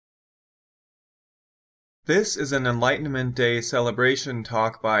This is an Enlightenment Day celebration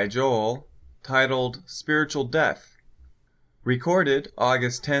talk by Joel, titled Spiritual Death, recorded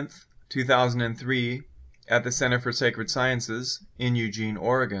August 10th, 2003, at the Center for Sacred Sciences in Eugene,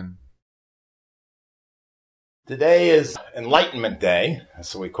 Oregon. Today is Enlightenment Day,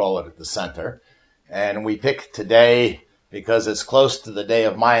 that's what we call it at the center, and we picked today because it's close to the day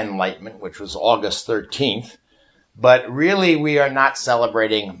of my enlightenment, which was August 13th, but really we are not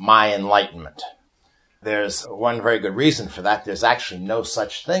celebrating my enlightenment. There's one very good reason for that. There's actually no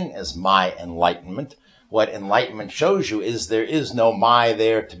such thing as my enlightenment. What enlightenment shows you is there is no my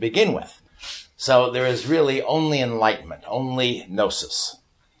there to begin with. So there is really only enlightenment, only gnosis.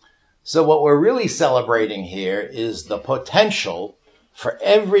 So what we're really celebrating here is the potential for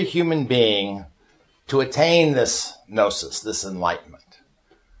every human being to attain this gnosis, this enlightenment,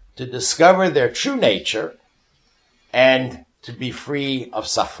 to discover their true nature and to be free of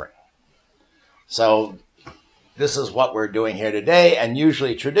suffering. So this is what we're doing here today, and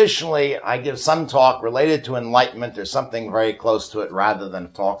usually, traditionally, I give some talk related to enlightenment or something very close to it rather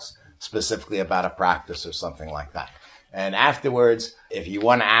than talks specifically about a practice or something like that. And afterwards, if you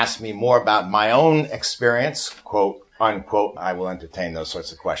want to ask me more about my own experience, quote, unquote, I will entertain those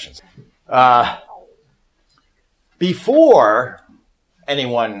sorts of questions. Before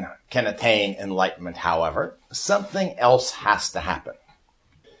anyone can attain enlightenment, however, something else has to happen.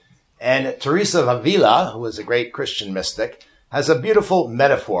 And Teresa of Avila, who is a great Christian mystic, has a beautiful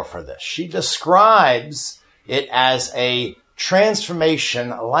metaphor for this. She describes it as a transformation,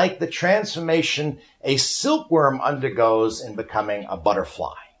 like the transformation a silkworm undergoes in becoming a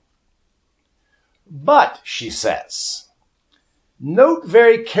butterfly. But, she says, note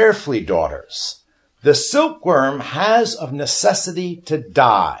very carefully, daughters, the silkworm has of necessity to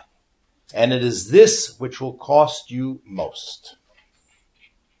die, and it is this which will cost you most.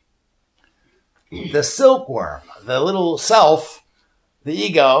 The silkworm, the little self, the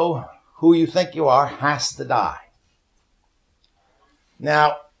ego, who you think you are, has to die.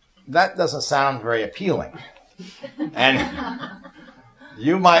 Now, that doesn't sound very appealing. And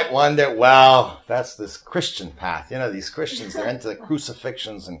you might wonder, well, that's this Christian path. You know, these Christians, they're into the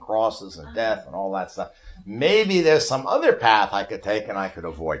crucifixions and crosses and death and all that stuff. Maybe there's some other path I could take and I could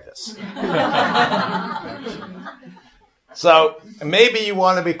avoid this. So maybe you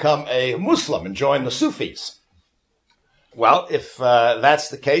want to become a Muslim and join the Sufis. Well, if that's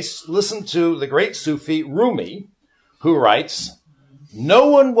the case, listen to the great Sufi Rumi, who writes, no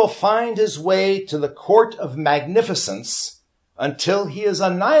one will find his way to the court of magnificence until he is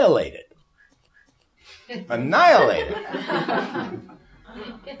annihilated. Annihilated.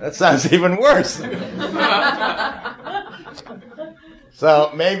 That sounds even worse.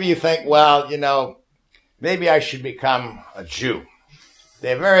 So maybe you think, well, you know, maybe I should become a Jew.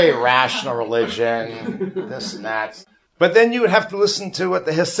 They're very rational religion, this and that. But then you would have to listen to what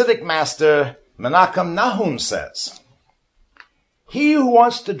the Hasidic master Menachem Nahum says. He who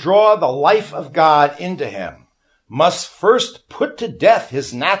wants to draw the life of God into him must first put to death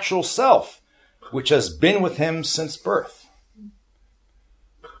his natural self, which has been with him since birth.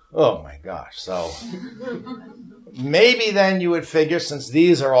 Oh my gosh. So maybe then you would figure, since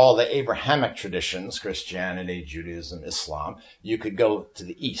these are all the Abrahamic traditions, Christianity, Judaism, Islam, you could go to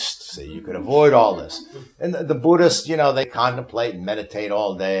the East. So you could avoid all this. And the Buddhists, you know, they contemplate and meditate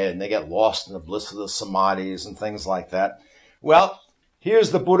all day and they get lost in the bliss of the samadhis and things like that. Well,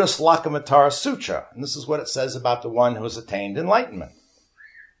 here's the Buddhist Lokomattara Sutra, and this is what it says about the one who has attained enlightenment.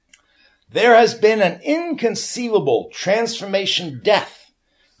 There has been an inconceivable transformation death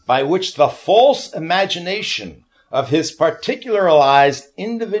by which the false imagination of his particularized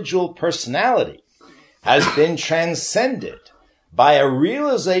individual personality has been transcended by a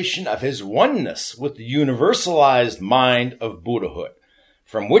realization of his oneness with the universalized mind of Buddhahood,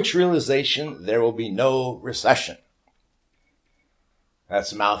 from which realization there will be no recession.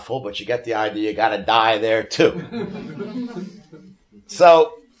 That's a mouthful, but you get the idea. You got to die there too.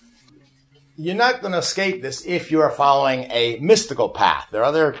 So you're not going to escape this if you are following a mystical path. There are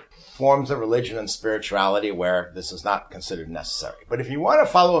other forms of religion and spirituality where this is not considered necessary. But if you want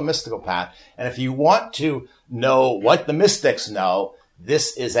to follow a mystical path, and if you want to know what the mystics know,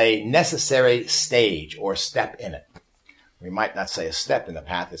 this is a necessary stage or step in it. We might not say a step in the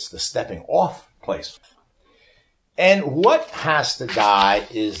path. It's the stepping off place. And what has to die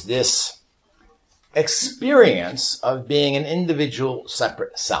is this experience of being an individual,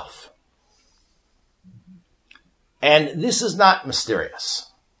 separate self. And this is not mysterious.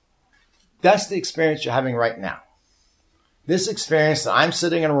 That's the experience you're having right now. This experience that I'm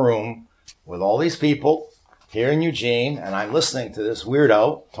sitting in a room with all these people, here in Eugene, and I'm listening to this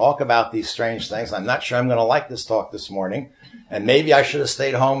weirdo talk about these strange things. I'm not sure I'm going to like this talk this morning, and maybe I should have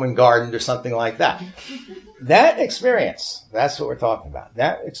stayed home and gardened or something like that. That experience, that's what we're talking about,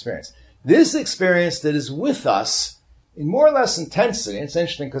 that experience. This experience that is with us in more or less intensity, it's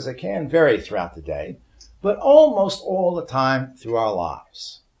interesting because it can vary throughout the day, but almost all the time through our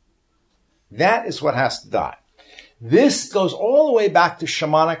lives. That is what has to die. This goes all the way back to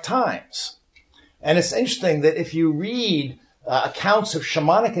shamanic times. And it's interesting that if you read accounts of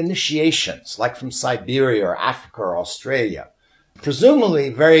shamanic initiations, like from Siberia or Africa or Australia, presumably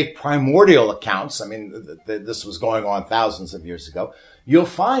very primordial accounts, I mean, this was going on thousands of years ago, you'll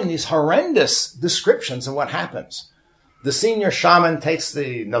find these horrendous descriptions of what happens. The senior shaman takes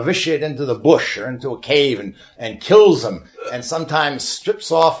the novitiate into the bush or into a cave and kills him, and sometimes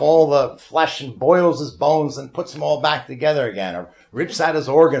strips off all the flesh and boils his bones and puts them all back together again, or rips out his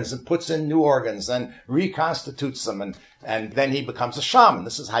organs and puts in new organs and reconstitutes them, and then he becomes a shaman.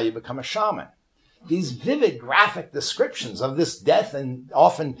 This is how you become a shaman. These vivid graphic descriptions of this death and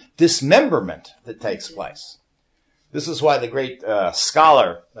often dismemberment that takes place. This is why the great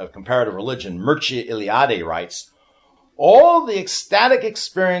scholar of comparative religion, Mircea Eliade, writes, all the ecstatic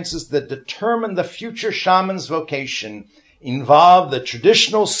experiences that determine the future shaman's vocation involve the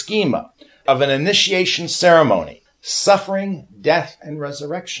traditional schema of an initiation ceremony, suffering, death, and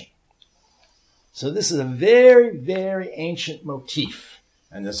resurrection. So this is a very, very ancient motif.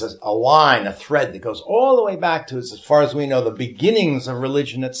 And there's a line, a thread that goes all the way back to, as far as we know, the beginnings of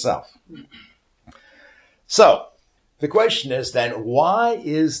religion itself. So the question is then, why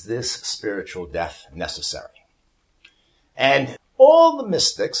is this spiritual death necessary? And all the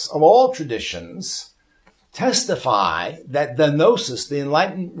mystics of all traditions testify that the gnosis, the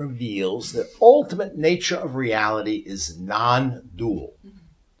enlightenment, reveals the ultimate nature of reality is non-dual.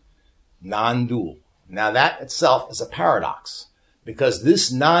 Non-dual. Now that itself is a paradox, because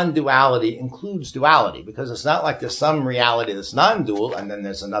this non-duality includes duality, because it's not like there's some reality that's non-dual and then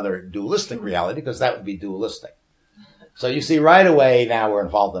there's another dualistic reality, because that would be dualistic. So you see right away now we're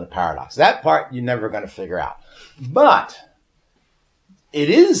involved in a paradox. That part you're never going to figure out. But it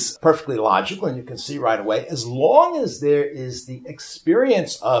is perfectly logical, and you can see right away, as long as there is the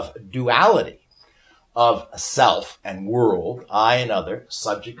experience of duality, of self and world, I and other,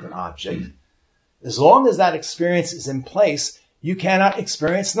 subject and object, as long as that experience is in place, you cannot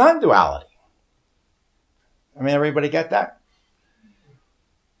experience non-duality. I mean, everybody get that?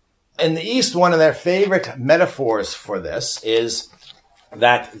 In the East, one of their favorite metaphors for this is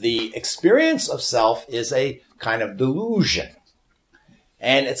that the experience of self is a kind of delusion.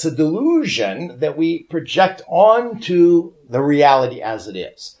 And it's a delusion that we project onto the reality as it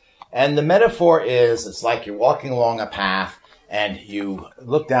is. And the metaphor is, it's like you're walking along a path and you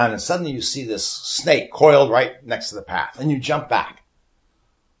look down and suddenly you see this snake coiled right next to the path and you jump back.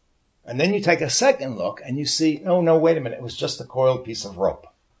 And then you take a second look and you see, oh no, wait a minute, it was just a coiled piece of rope.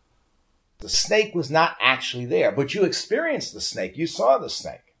 The snake was not actually there, but you experienced the snake. You saw the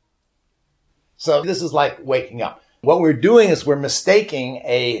snake. So this is like waking up. What we're doing is we're mistaking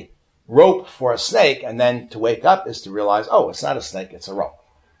a rope for a snake, and then to wake up is to realize, oh, it's not a snake, it's a rope.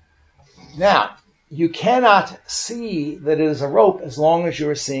 Now, you cannot see that it is a rope as long as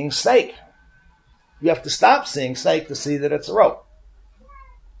you're seeing snake. You have to stop seeing snake to see that it's a rope.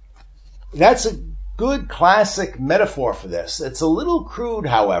 That's a good classic metaphor for this. It's a little crude,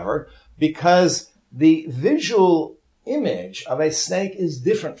 however, because the visual image of a snake is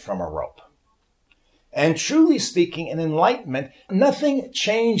different from a rope. And truly speaking, in enlightenment, nothing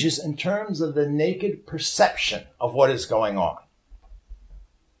changes in terms of the naked perception of what is going on.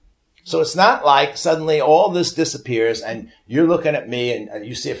 So it's not like suddenly all this disappears and you're looking at me and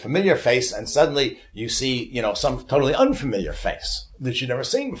you see a familiar face and suddenly you see, some totally unfamiliar face that you've never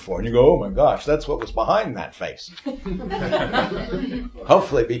seen before. And you go, oh my gosh, that's what was behind that face.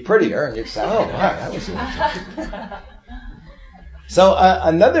 Hopefully it'd be prettier and you'd say, oh, wow, that was interesting. So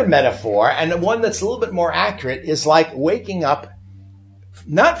another metaphor, and one that's a little bit more accurate, is like waking up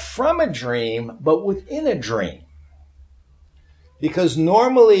not from a dream, but within a dream. Because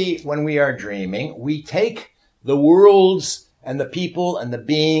normally when we are dreaming, we take the worlds and the people and the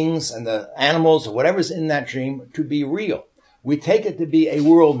beings and the animals or whatever's in that dream to be real. We take it to be a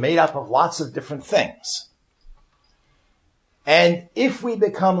world made up of lots of different things. And if we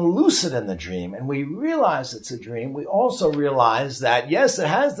become lucid in the dream and we realize it's a dream, we also realize that, yes, it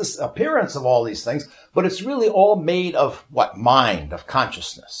has this appearance of all these things, but it's really all made of what? Mind, of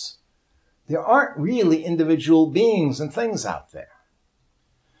consciousness. There aren't really individual beings and things out there.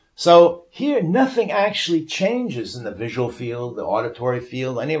 So here, nothing actually changes in the visual field, the auditory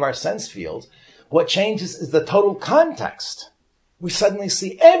field, any of our sense fields. What changes is the total context. We suddenly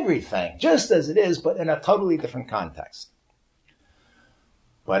see everything just as it is, but in a totally different context.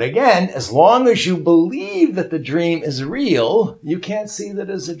 But again, as long as you believe that the dream is real, you can't see that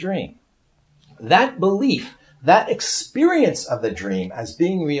as a dream. That belief, that experience of the dream as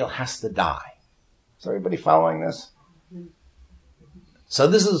being real has to die. Is everybody following this? So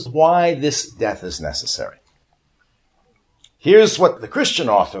this is why this death is necessary. Here's what the Christian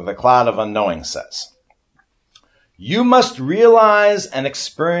author of The Cloud of Unknowing says. You must realize and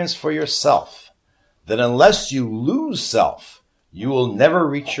experience for yourself that unless you lose self, you will never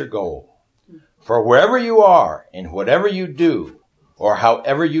reach your goal. For wherever you are, in whatever you do, or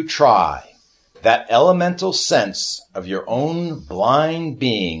however you try, that elemental sense of your own blind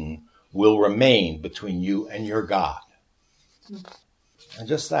being will remain between you and your God. And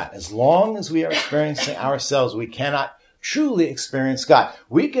just that, as long as we are experiencing ourselves, we cannot truly experience God.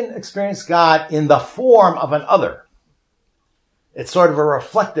 We can experience God in the form of an other. It's sort of a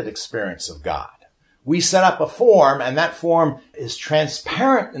reflected experience of God. We set up a form, and that form is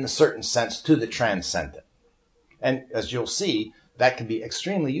transparent in a certain sense to the transcendent. And as you'll see, that can be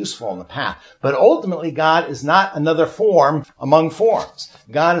extremely useful in the path. But ultimately, God is not another form among forms.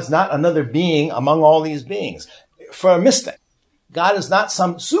 God is not another being among all these beings. For a mystic, God is not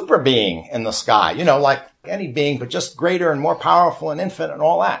some super being in the sky, like any being, but just greater and more powerful and infinite and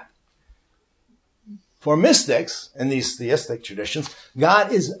all that. For mystics, in these theistic traditions,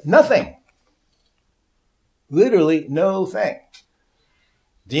 God is nothing. Literally no thing.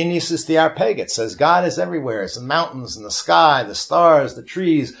 Dionysius the Areopagite says God is everywhere. It's the mountains and the sky, the stars, the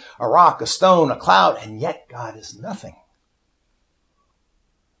trees, a rock, a stone, a cloud, and yet God is nothing.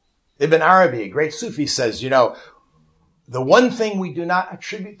 Ibn Arabi, a great Sufi, says, the one thing we do not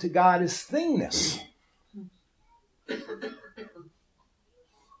attribute to God is thingness.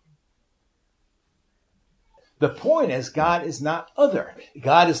 The point is, God is not other.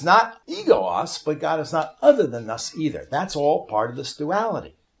 God is not egoos, but God is not other than us either. That's all part of this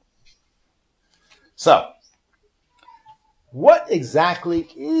duality. So, what exactly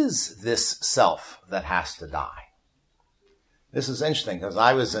is this self that has to die? This is interesting because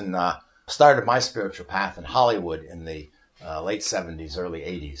I was started my spiritual path in Hollywood in the late 70s, early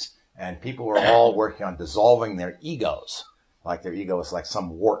 80s, and people were all working on dissolving their egos. Like their ego was like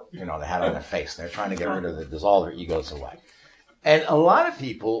some wart, they had on their face. They're trying to get rid of it, dissolve their egos away. And a lot of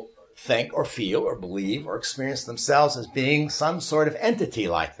people think or feel or believe or experience themselves as being some sort of entity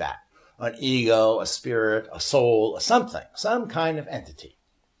like that. An ego, a spirit, a soul, a something, some kind of entity.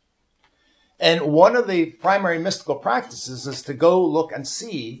 And one of the primary mystical practices is to go look and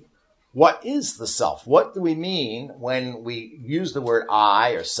see what is the self? What do we mean when we use the word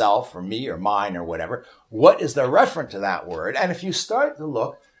I or self or me or mine or whatever? What is the referent to that word? And if you start to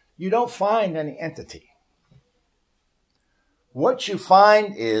look, you don't find any entity. What you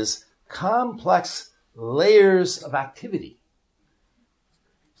find is complex layers of activity.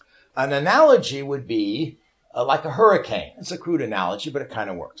 An analogy would be like a hurricane. It's a crude analogy, but it kind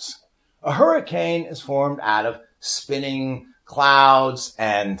of works. A hurricane is formed out of spinning clouds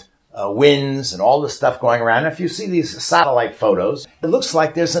and winds and all this stuff going around. If you see these satellite photos, it looks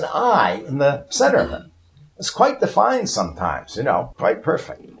like there's an eye in the center of it. It's quite defined sometimes, quite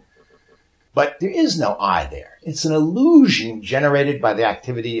perfect. But there is no eye there. It's an illusion generated by the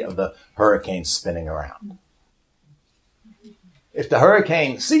activity of the hurricane spinning around. If the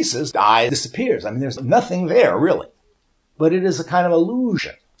hurricane ceases, the eye disappears. There's nothing there, really. But it is a kind of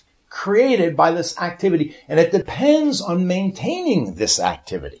illusion created by this activity, and it depends on maintaining this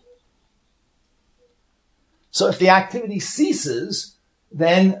activity. So if the activity ceases,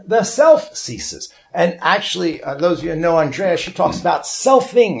 then the self ceases. And actually, those of you who know Andrea, she talks about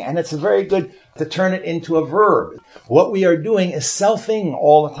selfing, and it's very good to turn it into a verb. What we are doing is selfing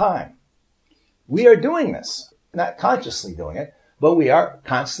all the time. We are doing this, not consciously doing it, but we are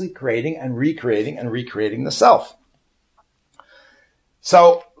constantly creating and recreating the self.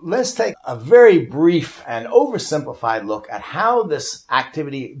 So let's take a very brief and oversimplified look at how this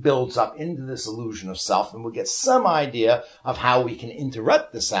activity builds up into this illusion of self, and we'll get some idea of how we can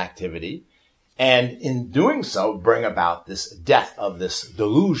interrupt this activity, and in doing so, bring about this death of this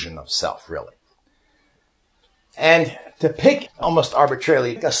delusion of self, really. And to pick almost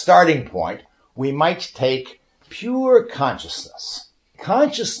arbitrarily a starting point, we might take pure consciousness.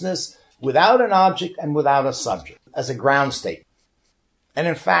 Consciousness without an object and without a subject as a ground state. And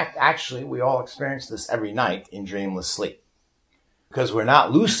in fact, actually, we all experience this every night in dreamless sleep. Because we're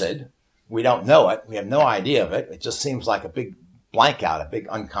not lucid, we don't know it, we have no idea of it, it just seems like a big blank out, a big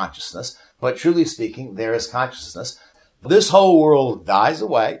unconsciousness. But truly speaking, there is consciousness. This whole world dies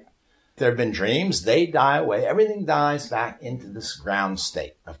away. there have been dreams, they die away. Everything dies back into this ground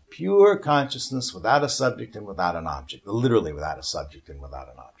state of pure consciousness without a subject and without an object, literally without a subject and without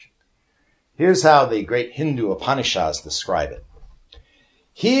an object. Here's how the great Hindu Upanishads describe it.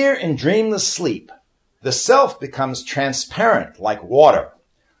 Here in dreamless sleep, the self becomes transparent like water,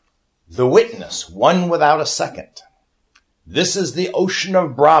 the witness, one without a second. This is the ocean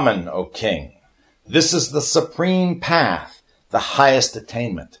of Brahman, O king. This is the supreme path, the highest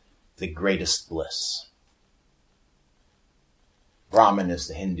attainment, the greatest bliss. Brahman is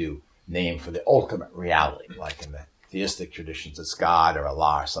the Hindu name for the ultimate reality, like in the theistic traditions, it's God or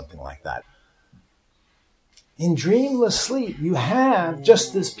Allah or something like that. In dreamless sleep, you have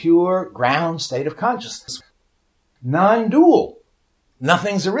just this pure ground state of consciousness. Non-dual.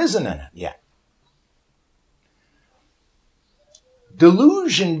 Nothing's arisen in it yet.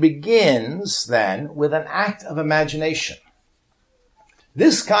 Delusion begins then with an act of imagination.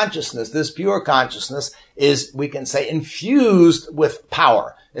 This consciousness, this pure consciousness, is, we can say, infused with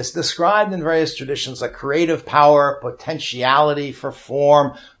power. It's described in various traditions, a creative power, potentiality for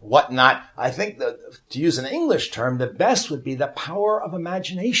form, whatnot. I think that, to use an English term, the best would be the power of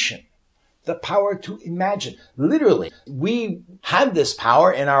imagination. The power to imagine. Literally, we have this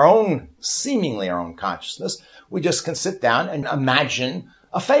power in our own, seemingly our own consciousness. We just can sit down and imagine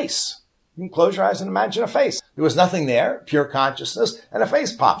a face. You can close your eyes and imagine a face. There was nothing there, pure consciousness, and a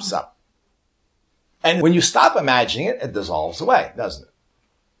face pops up. And when you stop imagining it, it dissolves away, doesn't it?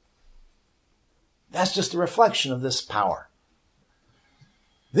 That's just a reflection of this power.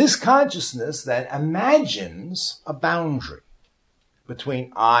 This consciousness then imagines a boundary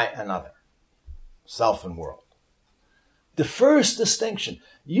between I and other, self and world. The first distinction,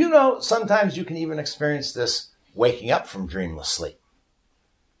 sometimes you can even experience this waking up from dreamless sleep.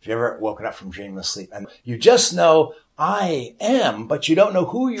 Have you ever woken up from dreamless sleep and you just know I am, but you don't know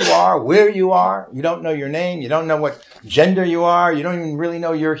who you are, where you are. You don't know your name. You don't know what gender you are. You don't even really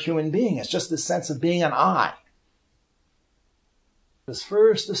know you're a human being. It's just this sense of being an I. This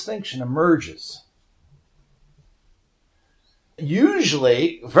first distinction emerges.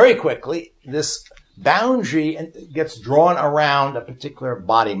 Usually, very quickly, this boundary gets drawn around a particular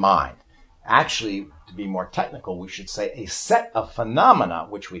body-mind. Actually, to be more technical, we should say a set of phenomena,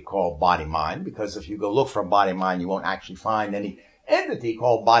 which we call body-mind, because if you go look for body-mind, you won't actually find any entity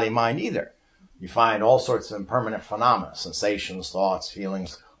called body-mind either. You find all sorts of impermanent phenomena, sensations, thoughts,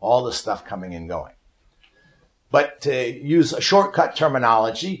 feelings, all this stuff coming and going. But to use a shortcut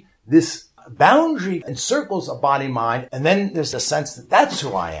terminology, this boundary encircles a body-mind, and then there's a sense that that's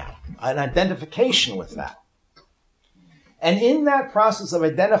who I am, an identification with that. And in that process of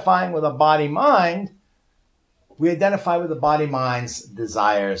identifying with a body-mind, we identify with the body-mind's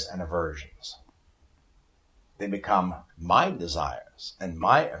desires and aversions. They become my desires and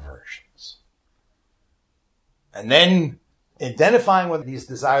my aversions. And then, identifying with these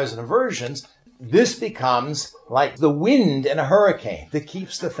desires and aversions, this becomes like the wind in a hurricane that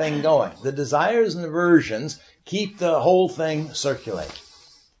keeps the thing going. The desires and aversions keep the whole thing circulating.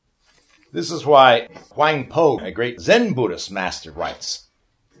 This is why Huang Po, a great Zen Buddhist master, writes,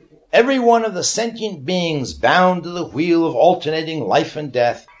 every one of the sentient beings bound to the wheel of alternating life and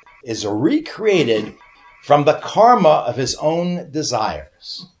death is recreated from the karma of his own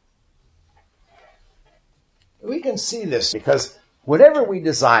desires. We can see this because whatever we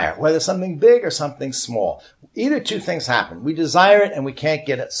desire, whether something big or something small, either two things happen. We desire it and we can't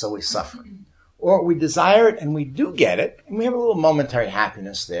get it, so we suffer. Or we desire it and we do get it, and we have a little momentary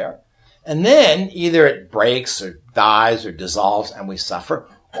happiness there. And then either it breaks or dies or dissolves and we suffer,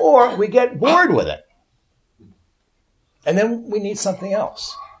 or we get bored with it. And then we need something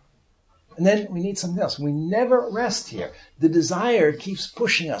else. And then we need something else. We never rest here. The desire keeps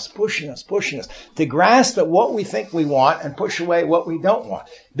pushing us to grasp at what we think we want and push away what we don't want.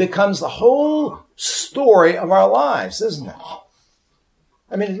 It becomes the whole story of our lives, isn't it?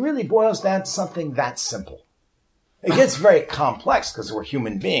 I mean, it really boils down to something that simple. It gets very complex because we're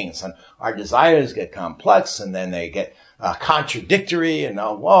human beings and our desires get complex and then they get contradictory and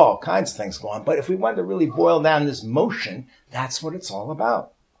all kinds of things go on. But if we want to really boil down this motion, that's what it's all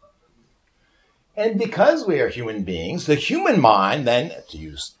about. And because we are human beings, the human mind then, to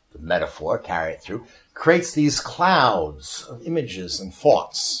use the metaphor, carry it through, creates these clouds of images and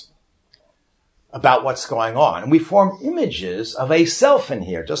thoughts about what's going on. And we form images of a self in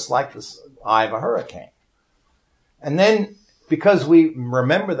here, just like this eye of a hurricane. And then, because we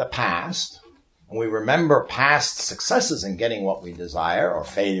remember the past, and we remember past successes in getting what we desire, or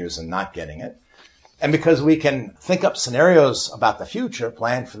failures in not getting it, and because we can think up scenarios about the future,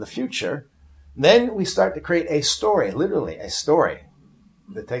 plan for the future, then we start to create a story, literally a story,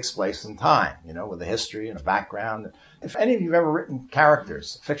 that takes place in time, with a history and a background. If any of you have ever written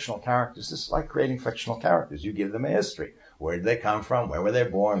characters, fictional characters, this is like creating fictional characters. You give them a history. Where did they come from? Where were they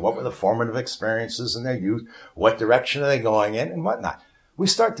born? What were the formative experiences in their youth? What direction are they going in? And whatnot. We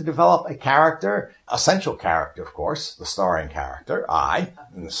start to develop a character, a central character, of course, the starring character, I,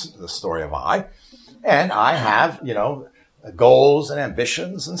 in the story of I. And I have, goals and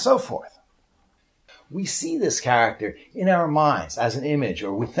ambitions and so forth. We see this character in our minds as an image,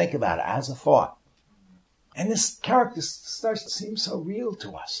 or we think about it as a thought. And this character starts to seem so real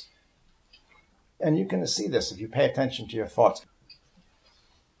to us. And you can see this if you pay attention to your thoughts.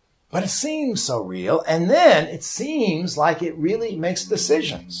 But it seems so real, and then it seems like it really makes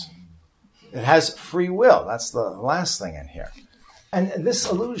decisions. It has free will. That's the last thing in here. And this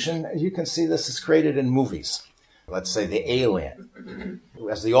illusion, you can see this is created in movies. Let's say The Alien.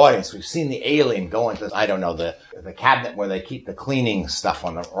 As the audience, we've seen the alien go into, the cabinet where they keep the cleaning stuff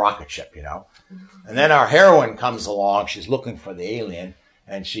on the rocket ship, And then our heroine comes along. She's looking for the alien.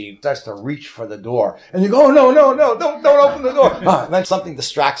 And she starts to reach for the door. And you go, oh, no, don't open the door. And then something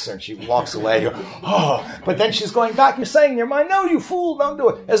distracts her and she walks away. But then she's going back. You're saying in your mind, no, you fool, don't do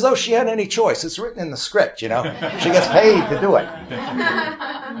it. As though she had any choice. It's written in the script, She gets paid to do it.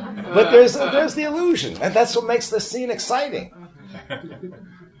 But there's the illusion. And that's what makes the scene exciting.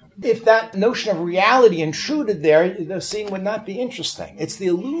 If that notion of reality intruded there, the scene would not be interesting. It's the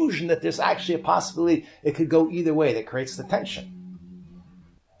illusion that there's actually a possibility it could go either way that creates the tension.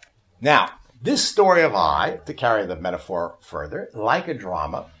 Now, this story of I, to carry the metaphor further, like a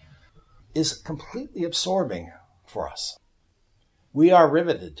drama, is completely absorbing for us. We are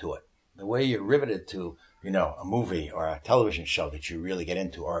riveted to it. The way you're riveted to, a movie or a television show that you really get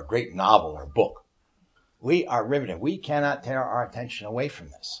into, or a great novel or book. We are riveted. We cannot tear our attention away from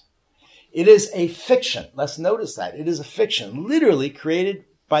this. It is a fiction. Let's notice that. It is a fiction, literally created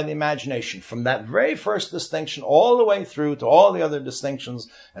by the imagination, from that very first distinction all the way through to all the other distinctions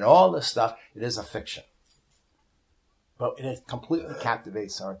and all this stuff. It is a fiction. But it completely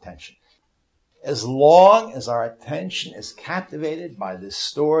captivates our attention. As long as our attention is captivated by this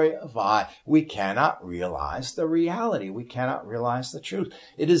story of I, we cannot realize the reality. We cannot realize the truth.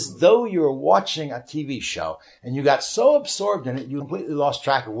 It is though you were watching a TV show and you got so absorbed in it, you completely lost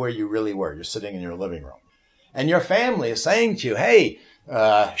track of where you really were. You're sitting in your living room. And your family is saying to you, hey,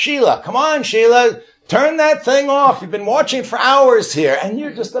 Sheila, come on, Sheila, turn that thing off. You've been watching for hours here. And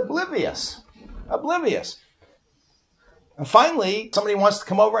you're just oblivious. And finally, somebody wants to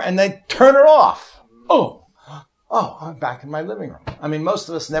come over and they turn it off. Oh, I'm back in my living room. I mean, most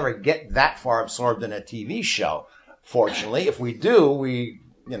of us never get that far absorbed in a TV show. Fortunately, if we do,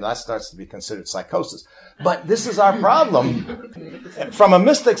 that starts to be considered psychosis. But this is our problem. From a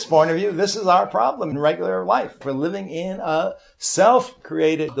mystic's point of view, this is our problem in regular life. We're living in a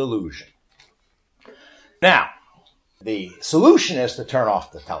self-created delusion. Now, the solution is to turn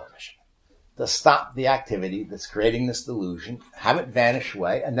off the television, to stop the activity that's creating this delusion, have it vanish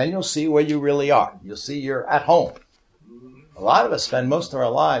away, and then you'll see where you really are. You'll see you're at home. A lot of us spend most of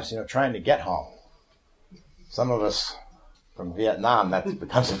our lives, trying to get home. Some of us from Vietnam, that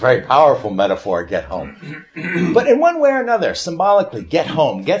becomes a very powerful metaphor, get home. But in one way or another, symbolically, get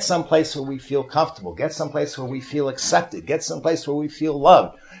home. Get someplace where we feel comfortable. Get someplace where we feel accepted. Get someplace where we feel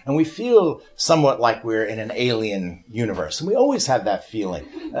loved. And we feel somewhat like we're in an alien universe. And we always have that feeling.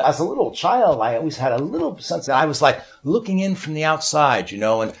 As a little child, I always had a little sense that I was like looking in from the outside,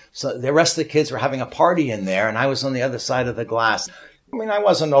 and so the rest of the kids were having a party in there, and I was on the other side of the glass. I mean, I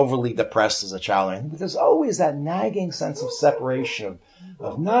wasn't overly depressed as a child, but there's always that nagging sense of separation,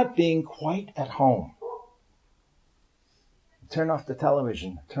 of not being quite at home. Turn off the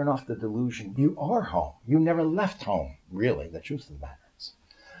television, turn off the delusion. You are home. You never left home, really, the truth of the matter is.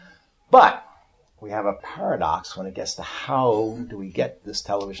 But we have a paradox when it gets to how do we get this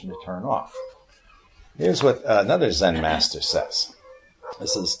television to turn off. Here's what another Zen master says.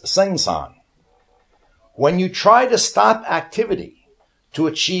 This is Seng-san. When you try to stop activity to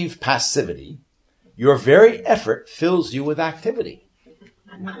achieve passivity, your very effort fills you with activity.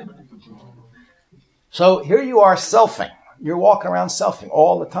 So here you are selfing. You're walking around selfing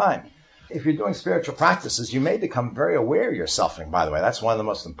all the time. If you're doing spiritual practices, you may become very aware you're selfing, by the way. That's one of the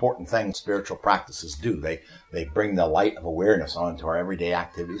most important things spiritual practices do. They bring the light of awareness onto our everyday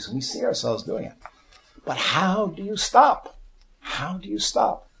activities, and we see ourselves doing it. But how do you stop? How do you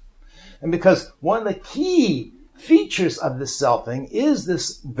stop? And because one of the key features of this selfing is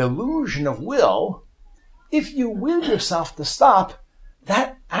this delusion of will, if you will yourself to stop,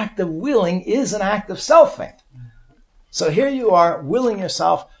 that act of willing is an act of selfing. So here you are willing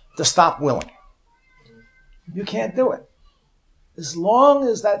yourself to stop willing. You can't do it. as long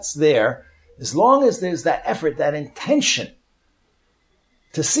as that's there, as long as there's that effort, that intention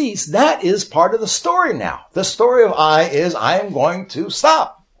to cease, that is part of the story now. The story of I is I am going to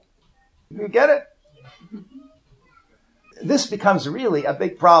stop. You get it? This becomes really a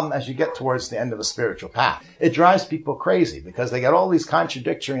big problem as you get towards the end of a spiritual path. It drives people crazy because they get all these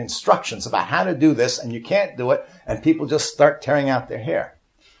contradictory instructions about how to do this and you can't do it, and people just start tearing out their hair.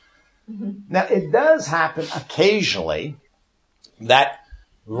 Now, it does happen occasionally that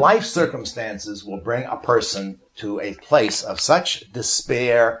life circumstances will bring a person to a place of such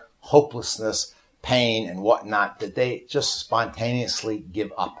despair, hopelessness, pain, and whatnot that they just spontaneously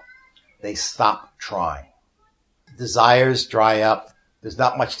give up. They stop trying. Desires dry up. There's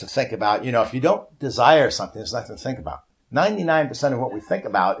not much to think about. If you don't desire something, there's nothing to think about. 99% of what we think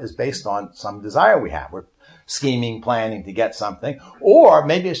about is based on some desire we have. We're scheming, planning to get something, or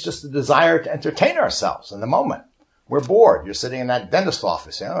maybe it's just a desire to entertain ourselves in the moment. We're bored. You're sitting in that dentist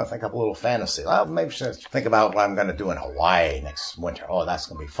office. Think up a little fantasy. Well, maybe I should think about what I'm going to do in Hawaii next winter. Oh, that's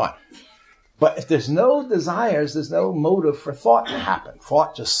going to be fun. But if there's no desires, there's no motive for thought to happen.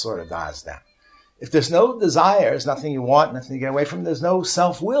 Thought just sort of dies down. If there's no desires, nothing you want, nothing to get away from, there's no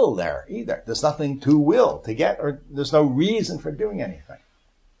self-will there either. There's nothing to will, to get, or there's no reason for doing anything.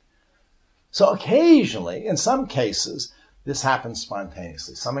 So occasionally, in some cases, this happens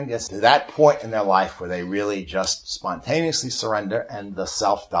spontaneously. Someone gets to that point in their life where they really just spontaneously surrender and the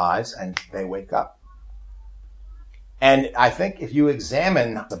self dies and they wake up. And I think if you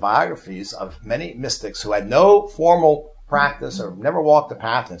examine the biographies of many mystics who had no formal practice or never walked the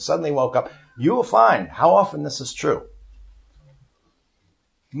path and suddenly woke up, you will find how often this is true.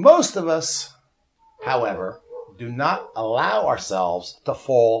 Most of us, however, do not allow ourselves to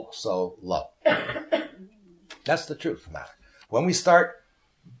fall so low. That's the truth of the matter. When we start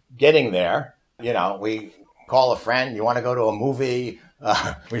getting there, we call a friend, you want to go to a movie,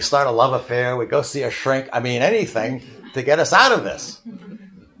 we start a love affair, we go see a shrink, anything to get us out of this,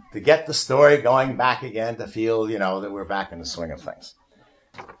 to get the story going back again, to feel, that we're back in the swing of things.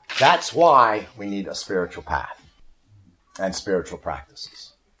 That's why we need a spiritual path and spiritual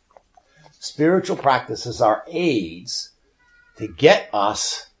practices. Spiritual practices are aids to get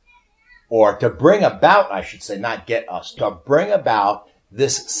us, or to bring about, I should say, not get us, to bring about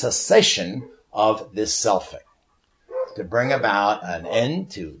this cessation of this selfing, to bring about an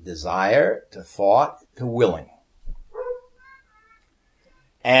end to desire, to thought, to willing.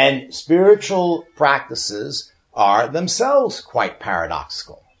 And spiritual practices are themselves quite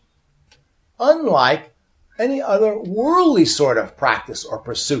paradoxical. Unlike any other worldly sort of practice or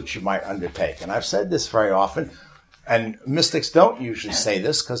pursuit you might undertake. And I've said this very often, and mystics don't usually say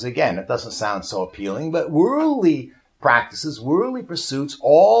this because, again, it doesn't sound so appealing, but worldly practices, worldly pursuits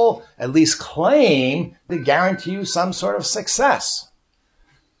all at least claim to guarantee you some sort of success.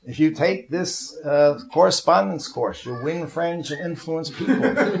 If you take this correspondence course, you'll win friends, you'll influence people.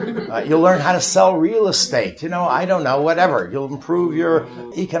 You'll learn how to sell real estate. I don't know, whatever. You'll improve your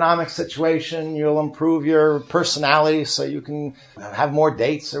economic situation. You'll improve your personality so you can have more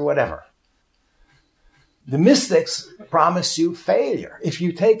dates or whatever. The mystics promise you failure. If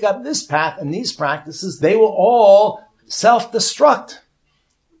you take up this path and these practices, they will all self-destruct.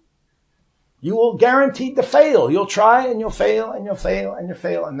 You will guaranteed to fail. You'll try and you'll fail and you'll fail and you'll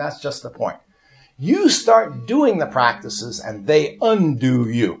fail, and that's just the point. You start doing the practices and they undo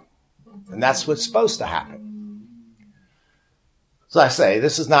you. And that's what's supposed to happen. So I say,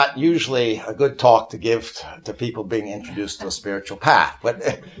 this is not usually a good talk to give to people being introduced to a spiritual path, but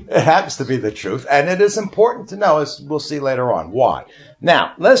it happens to be the truth, and it is important to know, as we'll see later on, why.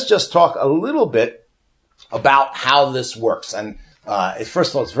 Now, let's just talk a little bit about how this works. And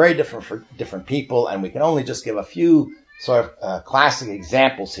first of all, it's very different for different people, and we can only just give a few sort of classic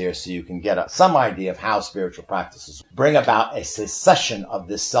examples here so you can get some idea of how spiritual practices bring about a cessation of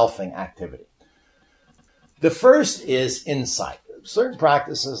this selfing activity. The first is insight. Certain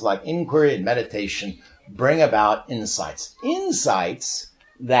practices like inquiry and meditation bring about insights. Insights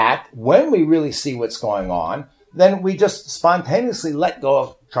that when we really see what's going on, then we just spontaneously let go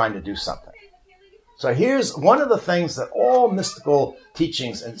of trying to do something. So here's one of the things that all mystical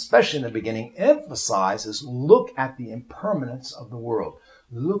teachings, and especially in the beginning, emphasize is look at the impermanence of the world.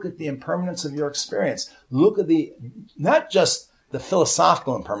 Look at the impermanence of your experience. Look at not just the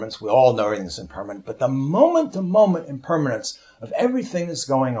philosophical impermanence, we all know everything is impermanent, but the moment-to-moment impermanence of everything that's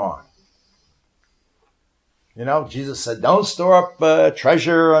going on. Jesus said, don't store up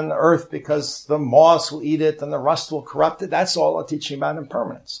treasure on the earth because the moths will eat it and the rust will corrupt it. That's all a teaching about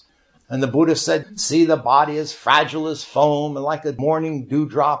impermanence. And the Buddha said, see the body as fragile as foam and like a morning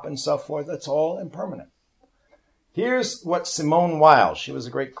dewdrop and so forth. That's all impermanent. Here's what Simone Weil, she was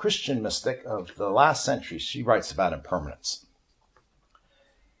a great Christian mystic of the last century, she writes about impermanence.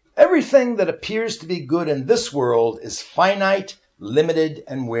 Everything that appears to be good in this world is finite, limited,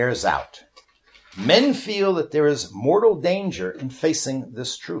 and wears out. Men feel that there is mortal danger in facing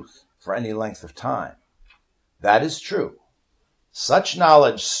this truth for any length of time. That is true. Such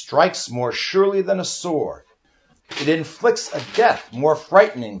knowledge strikes more surely than a sword. It inflicts a death more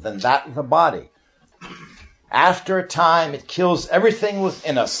frightening than that of the body. After a time, it kills everything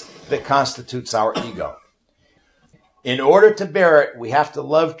within us that constitutes our ego. In order to bear it, we have to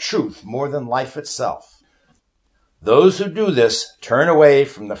love truth more than life itself. Those who do this turn away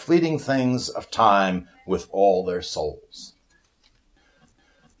from the fleeting things of time with all their souls.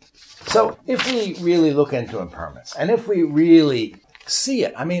 So if we really look into impermanence, and if we really see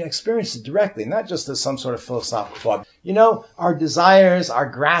it, experience it directly, not just as some sort of philosophical thought, our desires, our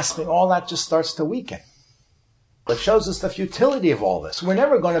grasping, all that just starts to weaken. It shows us the futility of all this. We're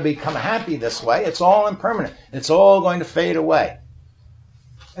never going to become happy this way. It's all impermanent. It's all going to fade away.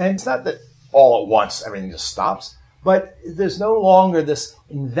 And it's not that all at once everything just stops, but there's no longer this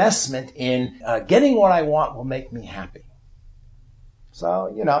investment in getting what I want will make me happy.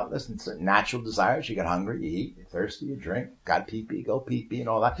 So, there's certain natural desires. You get hungry, you eat, you're thirsty, you drink, got pee-pee, go pee-pee and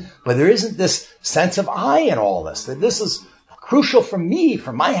all that. But there isn't this sense of I in all this, that this is crucial for me,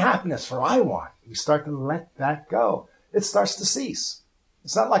 for my happiness, for what I want. We start to let that go. It starts to cease.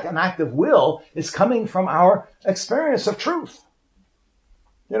 It's not like an act of will. It's coming from our experience of truth.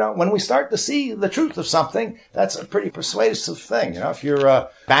 When we start to see the truth of something, that's a pretty persuasive thing. If you're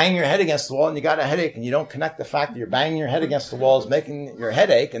banging your head against the wall and you got a headache and you don't connect the fact that you're banging your head against the wall is making your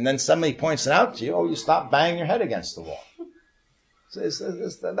headache, and then somebody points it out to you, you stop banging your head against the wall. So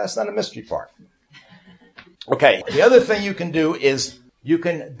that's not a mystery part. Okay, the other thing you can do is you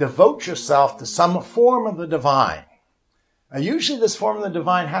can devote yourself to some form of the divine. Now, usually this form of the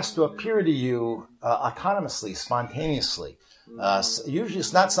divine has to appear to you autonomously, spontaneously. Usually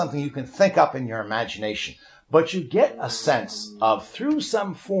it's not something you can think up in your imagination, but you get a sense of, through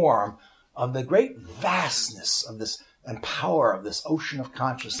some form, of the great vastness of this and power of this ocean of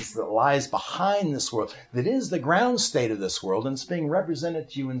consciousness that lies behind this world, that is the ground state of this world, and it's being represented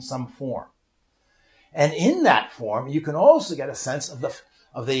to you in some form. And in that form, you can also get a sense of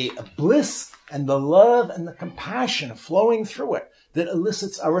the bliss and the love and the compassion flowing through it that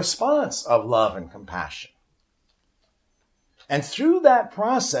elicits a response of love and compassion. And through that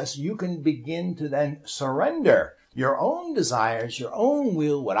process, you can begin to then surrender your own desires, your own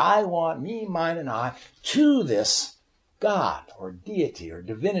will, what I want, me, mine, and I, to this God or deity or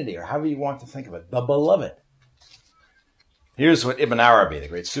divinity or however you want to think of it, the beloved. Here's what Ibn Arabi, the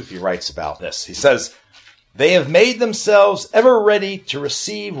great Sufi, writes about this. He says, "They have made themselves ever ready to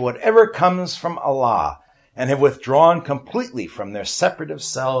receive whatever comes from Allah and have withdrawn completely from their separative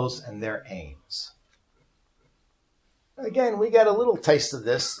selves and their aims." Again, we get a little taste of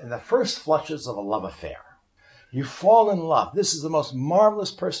this in the first flushes of a love affair. You fall in love. This is the most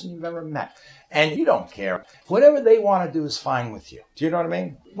marvelous person you've ever met. And you don't care. Whatever they want to do is fine with you. Do you know what I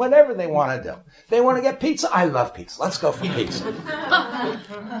mean? Whatever they want to do. They want to get pizza? I love pizza. Let's go for pizza.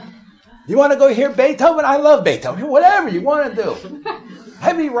 You want to go hear Beethoven? I love Beethoven. Whatever you want to do.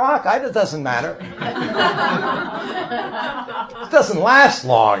 Heavy rock, it doesn't matter. It doesn't last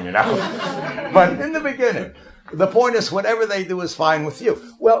long, But in the beginning, the point is whatever they do is fine with you.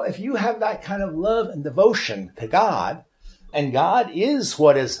 Well, if you have that kind of love and devotion to God, and God is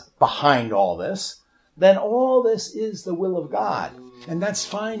what is behind all this, then all this is the will of God. And that's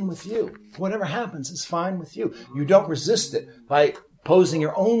fine with you. Whatever happens is fine with you. You don't resist it by posing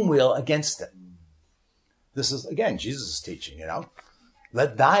your own will against it. This is, again, Jesus' teaching,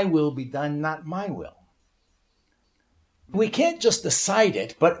 Let thy will be done, not my will. We can't just decide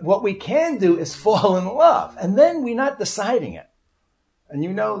it, but what we can do is fall in love. And then we're not deciding it. And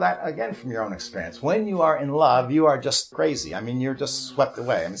you know that, again, from your own experience. When you are in love, you are just crazy. You're just swept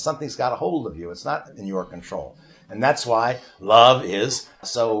away. Something's got a hold of you. It's not in your control. And that's why love is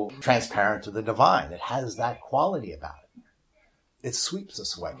so transparent to the divine. It has that quality about it. It sweeps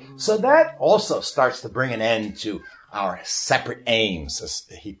us away. So that also starts to bring an end to our separate aims, as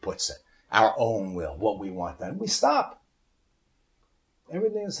he puts it. Our own will, what we want then. We stop.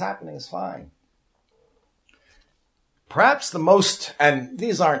 Everything that's happening is fine. Perhaps the most, and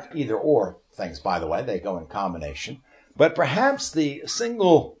these aren't either or things, by the way, they go in combination, but perhaps the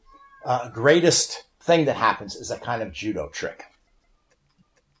single greatest thing that happens is a kind of judo trick.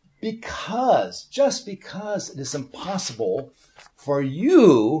 Just because it is impossible for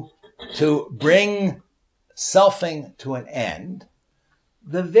you to bring selfing to an end,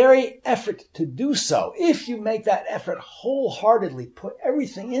 the very effort to do so, if you make that effort wholeheartedly, put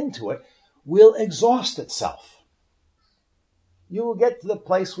everything into it, will exhaust itself. You will get to the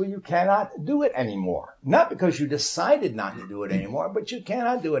place where you cannot do it anymore. Not because you decided not to do it anymore, but you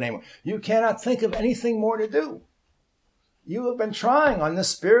cannot do it anymore. You cannot think of anything more to do. You have been trying on this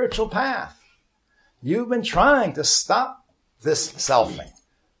spiritual path. You've been trying to stop this selfing,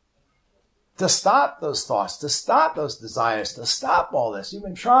 to stop those thoughts, to stop those desires, to stop all this. You've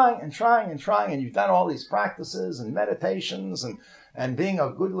been trying and trying and trying, and you've done all these practices and meditations and being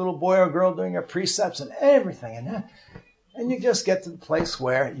a good little boy or girl doing your precepts and everything. And you just get to the place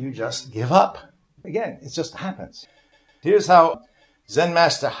where you just give up. Again, it just happens. Here's how Zen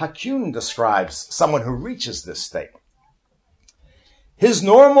Master Hakyun describes someone who reaches this state. His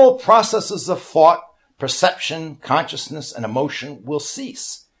normal processes of thought, perception, consciousness, and emotion will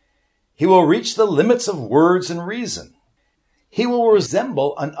cease. He will reach the limits of words and reason. He will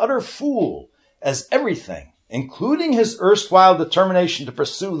resemble an utter fool as everything, including his erstwhile determination to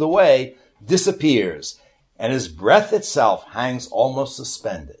pursue the way, disappears, and his breath itself hangs almost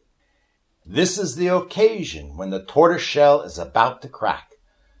suspended. This is the occasion when the tortoise shell is about to crack,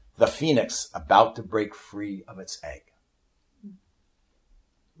 the phoenix about to break free of its egg.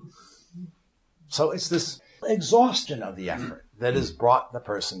 So it's this exhaustion of the effort that has brought the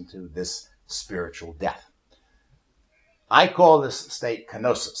person to this spiritual death. I call this state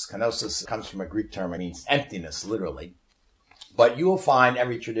kenosis. Kenosis comes from a Greek term. It means emptiness, literally. But you will find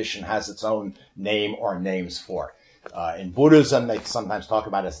every tradition has its own name or names for it. In Buddhism, they sometimes talk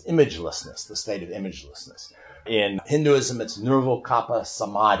about it as imagelessness, the state of imagelessness. In Hinduism, it's nirvikalpa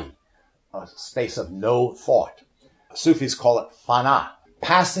samadhi, a space of no thought. Sufis call it fana,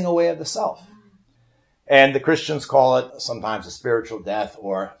 passing away of the self. And the Christians call it sometimes a spiritual death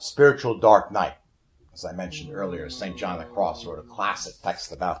or spiritual dark night. As I mentioned earlier, St. John the Cross wrote a classic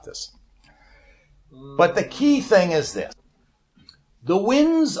text about this. But the key thing is this. The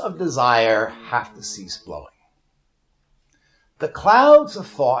winds of desire have to cease blowing. The clouds of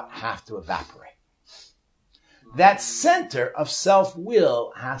thought have to evaporate. That center of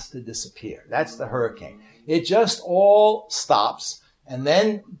self-will has to disappear. That's the hurricane. It just all stops, and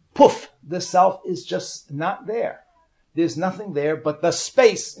then, poof, the self is just not there. There's nothing there but the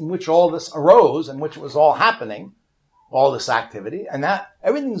space in which all this arose, in which it was all happening, all this activity, and that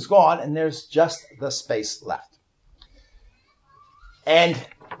everything's gone, and there's just the space left. And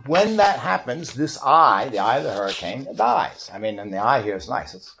when that happens, this eye, the eye of the hurricane, dies. I mean, and the eye here is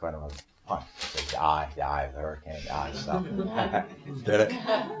nice. It's kind of fun. So the eye of the hurricane, the eye stuff. Did it?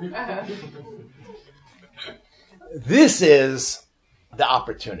 This is the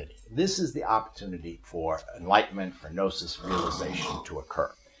opportunity. This is the opportunity for enlightenment, for gnosis realization to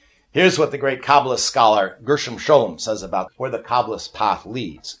occur. Here's what the great Kabbalist scholar Gershom Scholem says about where the Kabbalist path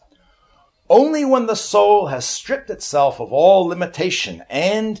leads. Only when the soul has stripped itself of all limitation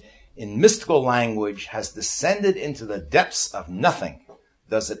and, in mystical language, has descended into the depths of nothing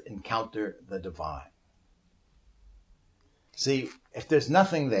does it encounter the divine. See, if there's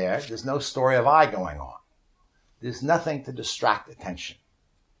nothing there, there's no story of I going on. There's nothing to distract attention.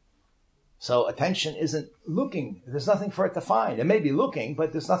 So attention isn't looking. There's nothing for it to find. It may be looking,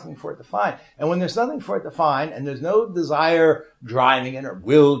 but there's nothing for it to find. And when there's nothing for it to find, and there's no desire driving it, or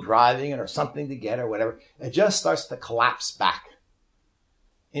will driving it, or something to get, or whatever, it just starts to collapse back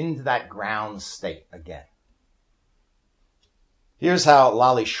into that ground state again. Here's how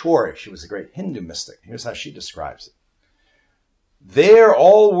Lali Shori, she was a great Hindu mystic, here's how she describes it. There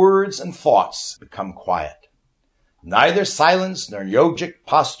all words and thoughts become quiet. Neither silence nor yogic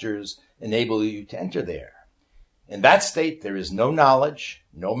postures enable you to enter there. In that state, there is no knowledge,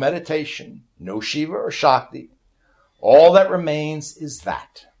 no meditation, no Shiva or Shakti. All that remains is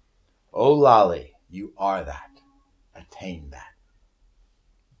that. O Lali, you are that. Attain that.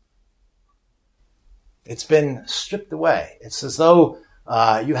 It's been stripped away. It's as though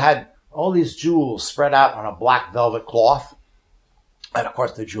you had all these jewels spread out on a black velvet cloth. And of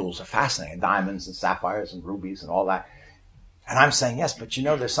course, the jewels are fascinating. Diamonds and sapphires and rubies and all that. And I'm saying, yes, but you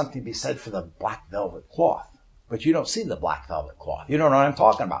know, there's something to be said for the black velvet cloth. But you don't see the black velvet cloth. You don't know what I'm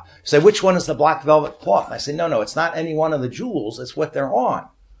talking about. You say, which one is the black velvet cloth? And I say, no, it's not any one of the jewels. It's what they're on.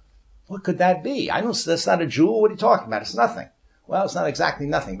 What could that be? I know that's not a jewel. What are you talking about? It's nothing. Well, it's not exactly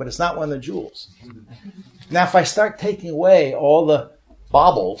nothing, but it's not one of the jewels. Now, if I start taking away all the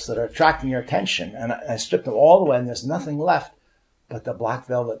baubles that are attracting your attention, and I strip them all away, and there's nothing left but the black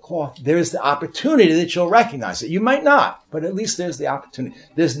velvet cloth, there's the opportunity that you'll recognize it. You might not, but at least there's the opportunity.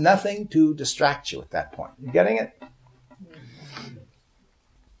 There's nothing to distract you at that point. You getting it?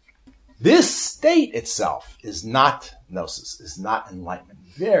 This state itself is not gnosis, is not enlightenment.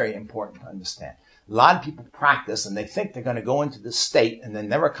 Very important to understand. A lot of people practice and they think they're going to go into this state and then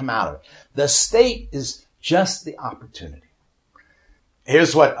never come out of it. The state is just the opportunity.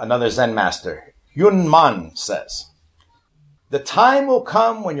 Here's what another Zen master, Yun Man, says. The time will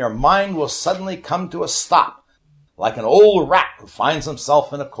come when your mind will suddenly come to a stop, like an old rat who finds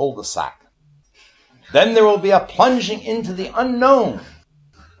himself in a cul-de-sac. Then there will be a plunging into the unknown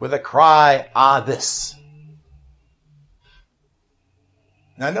with a cry, ah, this.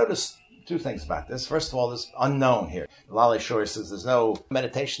 Now notice two things about this. First of all, this unknown here. Lale Shore says there's no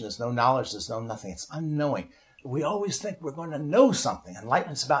meditation, there's no knowledge, there's no nothing. It's unknowing. We always think we're going to know something.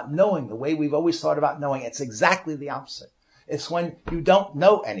 Enlightenment's about knowing the way we've always thought about knowing. It's exactly the opposite. It's when you don't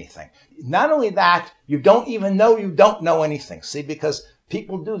know anything. Not only that, you don't even know you don't know anything. See, because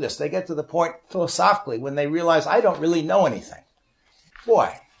people do this. They get to the point philosophically when they realize, I don't really know anything.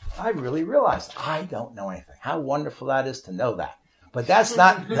 Boy, I really realized I don't know anything. How wonderful that is to know that. But that's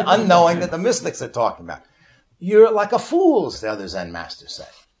not the unknowing that the mystics are talking about. You're like a fool, as the other Zen masters say.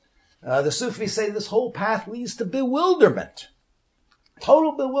 The Sufis say this whole path leads to bewilderment.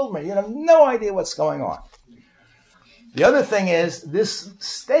 Total bewilderment. You have no idea what's going on. The other thing is this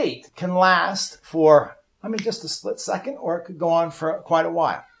state can last for, just a split second, or it could go on for quite a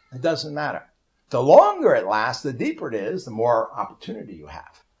while. It doesn't matter. The longer it lasts, the deeper it is, the more opportunity you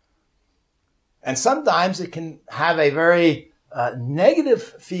have. And sometimes it can have a very negative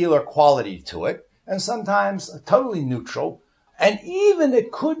feel or quality to it, and sometimes totally neutral. And even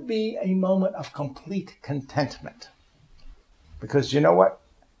it could be a moment of complete contentment. Because you know what?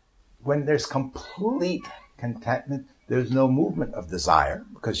 When there's complete contentment, there's no movement of desire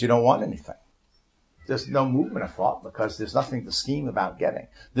because you don't want anything. There's no movement of thought because there's nothing to scheme about getting.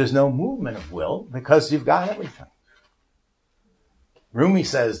 There's no movement of will because you've got everything. Rumi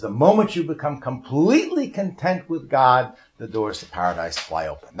says, the moment you become completely content with God, the doors to paradise fly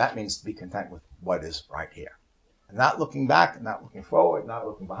open. That means to be content with what is right here. And not looking back, not looking forward, not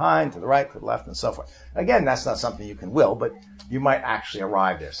looking behind, to the right, to the left, and so forth. Again, that's not something you can will, but you might actually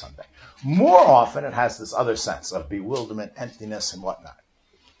arrive there someday. More often, it has this other sense of bewilderment, emptiness, and whatnot.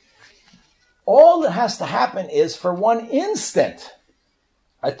 All that has to happen is, for one instant,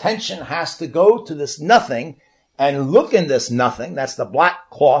 attention has to go to this nothing and look in this nothing, that's the black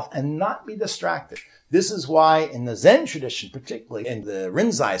cloth, and not be distracted. This is why in the Zen tradition, particularly in the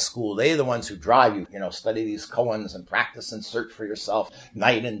Rinzai school, they're the ones who drive you, study these koans and practice and search for yourself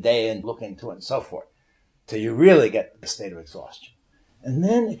night and day and look into it and so forth, till you really get the state of exhaustion. And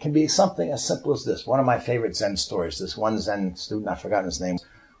then it can be something as simple as this. One of my favorite Zen stories, this one Zen student, I've forgotten his name,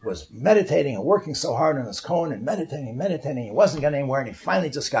 was meditating and working so hard on his koan and meditating. He wasn't getting anywhere, and he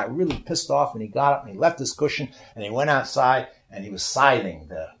finally just got really pissed off, and he got up and he left his cushion and he went outside and he was scything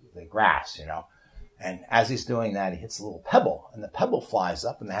the grass, And as he's doing that, he hits a little pebble, and the pebble flies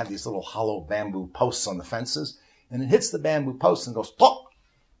up, and they have these little hollow bamboo posts on the fences, and it hits the bamboo post and goes, plop,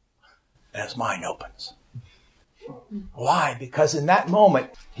 and his mind opens. Why? Because in that moment,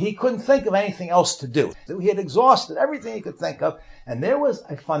 he couldn't think of anything else to do. He had exhausted everything he could think of, and there was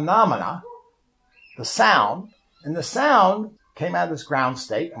a phenomena, the sound, and the sound came out of this ground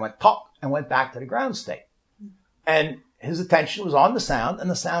state and went pop and went back to the ground state. And his attention was on the sound, and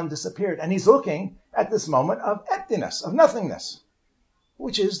the sound disappeared. And he's looking at this moment of emptiness, of nothingness,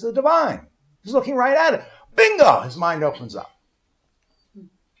 which is the divine. He's looking right at it. Bingo! His mind opens up.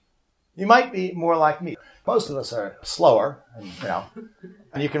 You might be more like me. Most of us are slower,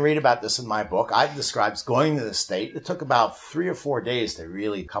 and you can read about this in my book. I've described going to this state. It took about 3 or 4 days to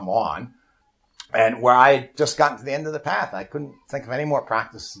really come on, and where I had just gotten to the end of the path. I couldn't think of any more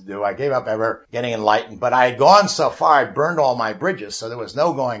practice to do. I gave up ever getting enlightened, but I had gone so far, I burned all my bridges, so there was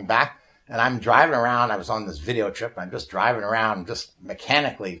no going back. And I'm driving around. I was on this video trip. I'm just driving around, just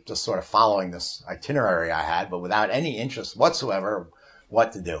mechanically, just sort of following this itinerary I had, but without any interest whatsoever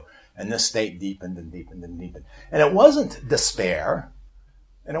what to do. And this state deepened and deepened and deepened. And it wasn't despair.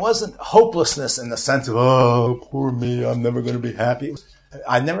 And it wasn't hopelessness in the sense of, oh, poor me, I'm never going to be happy.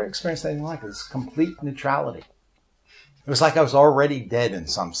 I never experienced anything like it. It's complete neutrality. It was like I was already dead in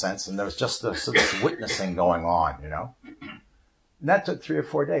some sense, and there was just this witnessing going on, And that took 3 or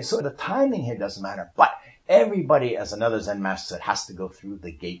 4 days. So the timing here doesn't matter. But everybody, as another Zen master said, has to go through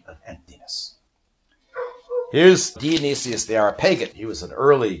the gate of emptiness. Here's Dionysius the Areopagite. He was an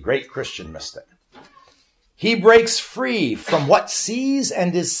early great Christian mystic. He breaks free from what sees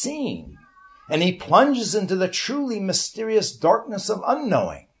and is seen, and he plunges into the truly mysterious darkness of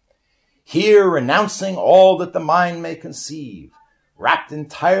unknowing. Here, renouncing all that the mind may conceive, wrapped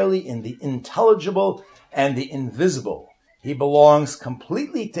entirely in the intelligible and the invisible, He belongs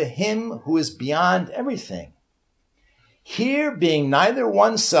completely to him who is beyond everything. Here, being neither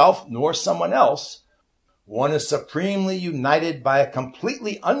oneself nor someone else, one is supremely united by a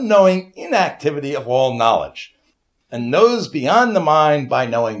completely unknowing inactivity of all knowledge, and knows beyond the mind by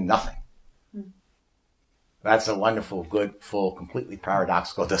knowing nothing. That's a wonderful, good, full, completely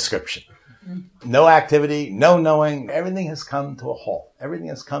paradoxical description. No activity, no knowing, everything has come to a halt. Everything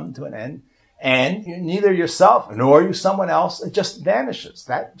has come to an end. And neither yourself nor you someone else, it just vanishes.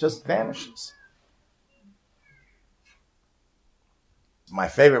 That just vanishes. My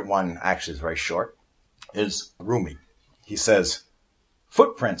favorite one, actually is very short, is Rumi. He says,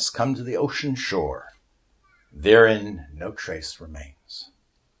 footprints come to the ocean shore. Therein no trace remains.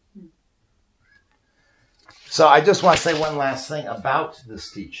 So I just want to say one last thing about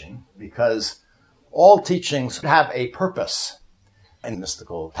this teaching, because all teachings have a purpose in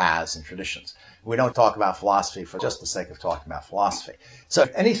mystical paths and traditions. We don't talk about philosophy for just the sake of talking about philosophy. So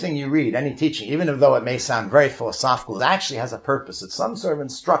anything you read, any teaching, even though it may sound very philosophical, it actually has a purpose. It's some sort of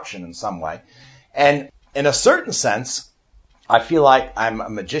instruction in some way. And in a certain sense, I feel like I'm a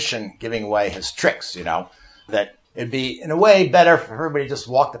magician giving away his tricks, that it'd be, in a way, better for everybody to just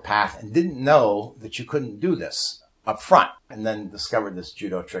walk the path and didn't know that you couldn't do this up front and then discovered this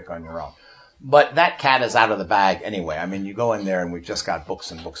judo trick on your own. But that cat is out of the bag anyway. I mean, you go in there and we've just got books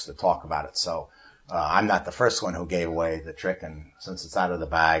and books to talk about it. So I'm not the first one who gave away the trick. And since it's out of the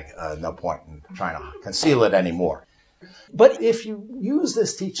bag, no point in trying to conceal it anymore. But if you use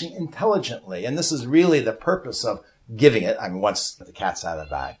this teaching intelligently, and this is really the purpose of giving it, I mean, once the cat's out of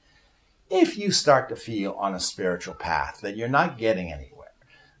the bag, if you start to feel on a spiritual path that you're not getting anywhere,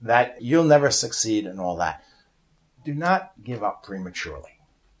 that you'll never succeed and all that, do not give up prematurely.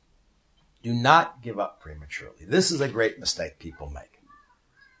 Do not give up prematurely. This is a great mistake people make.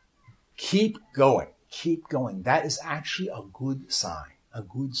 Keep going. Keep going. That is actually a good sign. A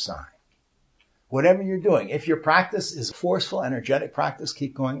good sign. Whatever you're doing, if your practice is forceful, energetic practice,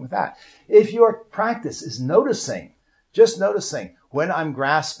 keep going with that. If your practice is noticing, just noticing when I'm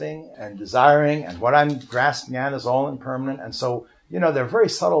grasping and desiring and what I'm grasping at is all impermanent. And so, there are very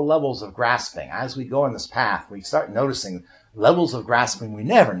subtle levels of grasping. As we go on this path, we start noticing levels of grasping we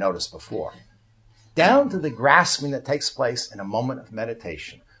never noticed before. Down to the grasping that takes place in a moment of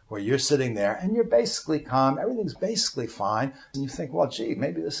meditation, where you're sitting there and you're basically calm, everything's basically fine, and you think, well, gee,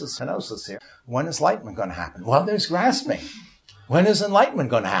 maybe this is kenosis here. When is enlightenment going to happen? Well, there's grasping. When is enlightenment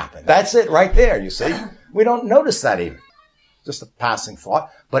going to happen? That's it right there, you see. We don't notice that even. Just a passing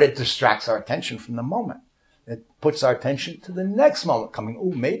thought, but it distracts our attention from the moment. It puts our attention to the next moment coming.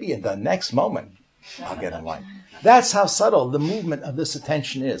 Oh, maybe in the next moment I'll get enlightened. That's how subtle the movement of this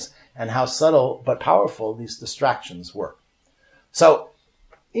attention is, and how subtle but powerful these distractions work. So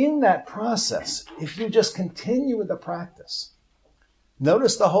in that process, if you just continue with the practice,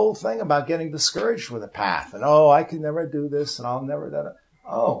 notice the whole thing about getting discouraged with a path, and I can never do this, and I'll never do that.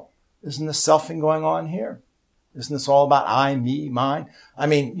 Oh, isn't this selfing going on here? Isn't this all about I, me, mine? I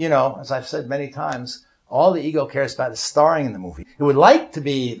mean, as I've said many times, all the ego cares about is starring in the movie. It would like to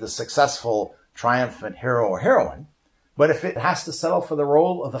be the successful, triumphant hero or heroine, but if it has to settle for the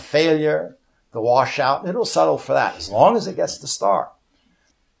role of the failure, the washout, it'll settle for that, as long as it gets the star.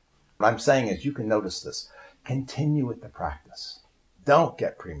 What I'm saying is you can notice this. Continue with the practice. Don't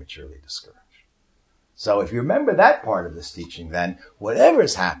get prematurely discouraged. So if you remember that part of this teaching, then whatever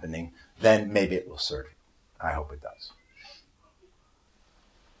is happening, then maybe it will serve you. I hope it does.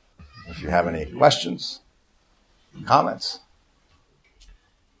 If you have any questions, comments.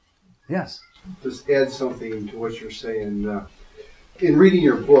 Yes. Just add something to what you're saying. In reading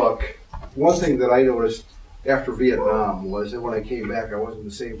your book, one thing that I noticed after Vietnam was that when I came back, I wasn't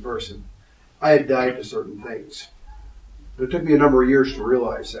the same person. I had died to certain things. It took me a number of years to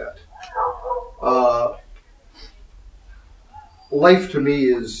realize that. Life to me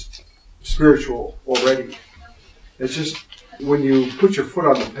is spiritual already. It's just when you put your foot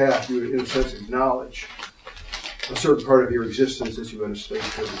on the path, you, in a sense, acknowledge a certain part of your existence that you're going to stay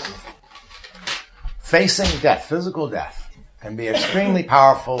physical. Facing death, physical death, can be an extremely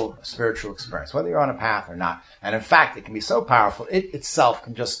powerful spiritual experience, whether you're on a path or not. And in fact, it can be so powerful, it itself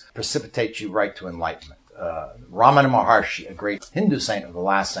can just precipitate you right to enlightenment. Ramana Maharshi, a great Hindu saint of the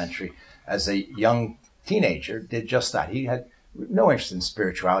last century, as a young teenager, did just that. He had no interest in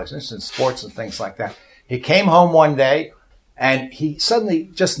spirituality, he was interested in sports and things like that. He came home one day, and he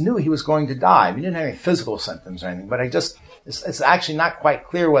suddenly just knew he was going to die. He didn't have any physical symptoms or anything, but it's actually not quite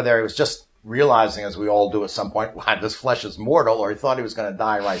clear whether he was just realizing, as we all do at some point, wow, this flesh is mortal, or he thought he was going to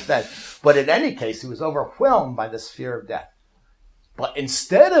die right then. But in any case, he was overwhelmed by this fear of death. But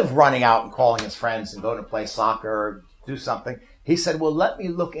instead of running out and calling his friends and going to play soccer or do something. He said, well, let me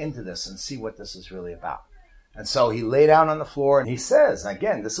look into this and see what this is really about. And so he lay down on the floor and he says,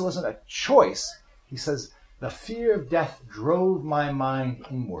 again, this wasn't a choice. He says, the fear of death drove my mind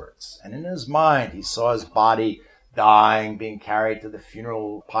inwards. And in his mind, he saw his body dying, being carried to the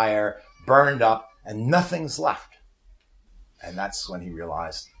funeral pyre, burned up, and nothing's left. And that's when he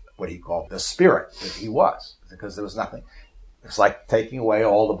realized what he called the spirit that he was, because there was nothing. It's like taking away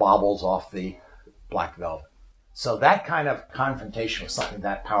all the baubles off the black velvet. So that kind of confrontation with something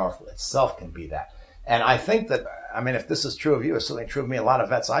that powerful itself can be that. And I think that, if this is true of you, it's certainly true of me, a lot of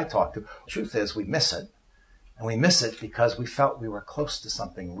vets I talk to, the truth is we miss it. And we miss it because we felt we were close to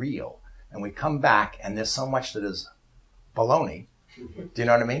something real. And we come back and there's so much that is baloney. Do you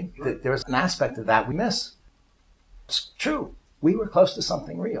know what I mean? There's an aspect of that we miss. It's true. We were close to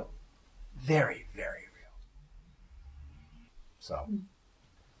something real. Very, very real. So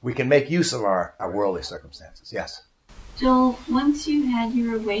we can make use of our worldly circumstances. Yes? Joel, once you had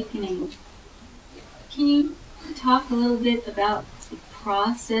your awakening, can you talk a little bit about the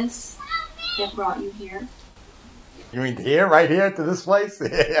process that brought you here? You mean here, right here, to this place?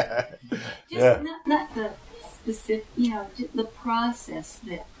 Just not the specific, the process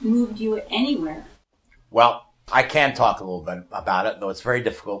that moved you anywhere. Well, I can talk a little bit about it, though it's very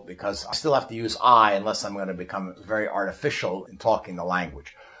difficult because I still have to use I unless I'm going to become very artificial in talking the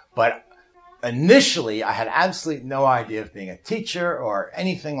language. But initially, I had absolutely no idea of being a teacher or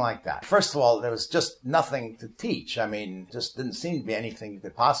anything like that. First of all, there was just nothing to teach. Just didn't seem to be anything you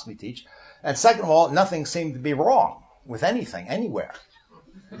could possibly teach. And second of all, nothing seemed to be wrong with anything, anywhere.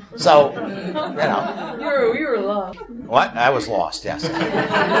 So, You were lost. What? I was lost, yes.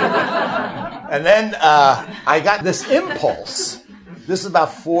 And then I got this impulse. This is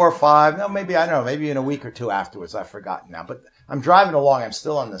about 4 or 5, maybe in a week or two afterwards. I've forgotten now. But I'm driving along. I'm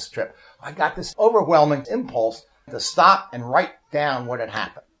still on this trip. I got this overwhelming impulse to stop and write down what had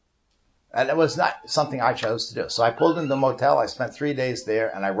happened. And it was not something I chose to do. So I pulled into the motel. I spent 3 days there,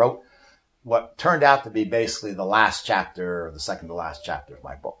 and I wrote what turned out to be basically the last chapter, or the second to last chapter of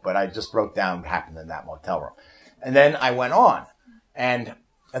my book. But I just wrote down what happened in that motel room. And then I went on. And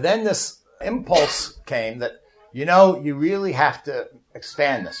then this impulse came that, you really have to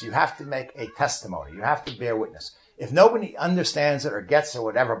expand this. You have to make a testimony. You have to bear witness. If nobody understands it or gets it or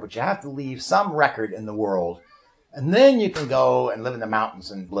whatever, but you have to leave some record in the world. And then you can go and live in the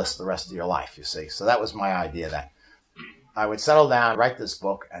mountains and bliss the rest of your life, you see. So that was my idea then. I would settle down, write this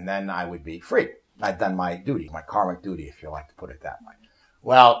book, and then I would be free. I'd done my duty, my karmic duty, if you like to put it that way.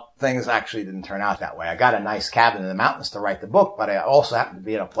 Well, things actually didn't turn out that way. I got a nice cabin in the mountains to write the book, but I also happened to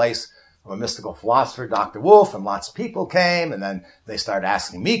be in a place of a mystical philosopher, Dr. Wolf, and lots of people came, and then they started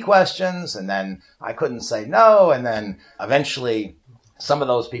asking me questions, and then I couldn't say no, and then eventually some of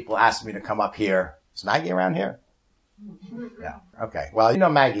those people asked me to come up here. Is Maggie around here? Yeah. Okay. Well,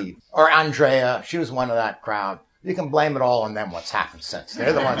 Maggie or Andrea, she was one of that crowd. You can blame it all on them, what's happened since.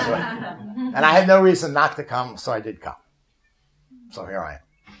 They're the ones who... And I had no reason not to come, so I did come. So here I am.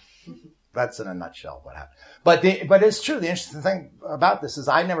 That's in a nutshell what happened. But it's true. The interesting thing about this is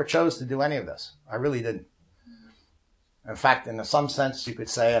I never chose to do any of this. I really didn't. In fact, in some sense, you could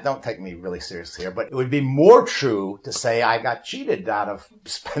say, don't take me really seriously here, but it would be more true to say I got cheated out of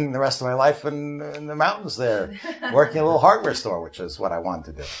spending the rest of my life in the mountains there, working in a little hardware store, which is what I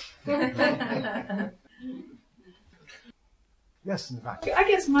wanted to do. Yes, in fact. I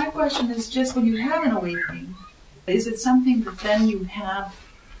guess my question is just when you have an awakening, is it something that then you have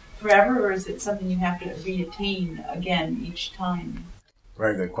forever, or is it something you have to re-attain again each time?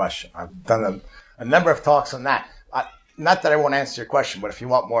 Very good question. I've done a number of talks on that. Not that I won't answer your question, but if you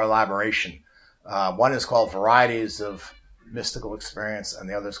want more elaboration, one is called Varieties of Mystical Experience, and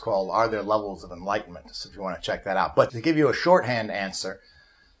the other is called Are There Levels of Enlightenment? So if you want to check that out. But to give you a shorthand answer,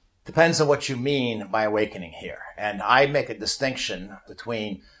 depends on what you mean by awakening here. And I make a distinction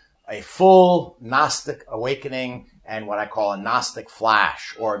between a full Gnostic awakening and what I call a Gnostic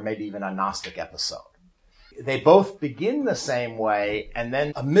flash, or maybe even a Gnostic episode. They both begin the same way, and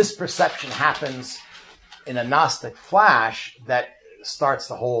then a misperception happens in a Gnostic flash that starts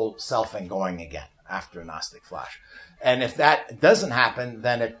the whole selfing going again after a Gnostic flash. And if that doesn't happen,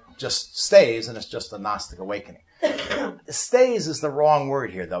 then it just stays, and it's just a Gnostic awakening. Stays is the wrong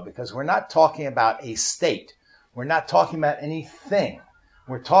word here, though, because we're not talking about a state. We're not talking about anything.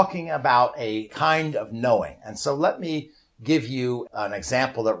 We're talking about a kind of knowing. And so let me give you an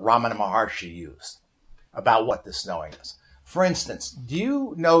example that Ramana Maharshi used about what this knowing is. For instance, do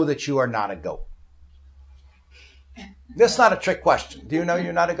you know that you are not a goat? That's not a trick question. Do you know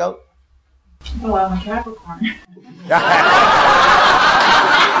you're not a goat? Well, I'm a Capricorn.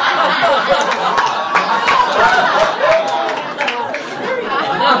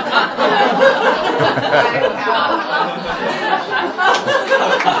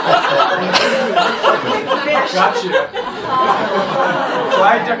 Gotcha.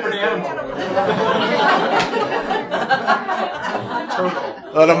 Try a different animal. Turtle.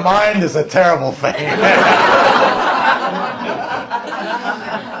 Well, the mind is a terrible thing.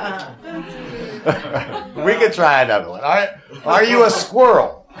 We could try another one. Are you a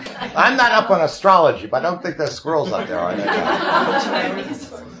squirrel? I'm not up on astrology, but I don't think there's squirrels up there, are there?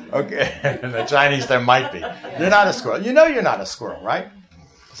 Okay, in the Chinese there might be. You're not a squirrel. You know you're not a squirrel, right?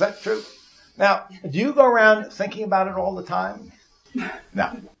 Is that true? Now, do you go around thinking about it all the time?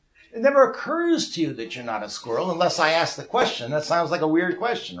 No. It never occurs to you that you're not a squirrel unless I ask the question. That sounds like a weird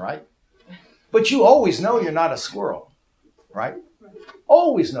question, right? But you always know you're not a squirrel, right?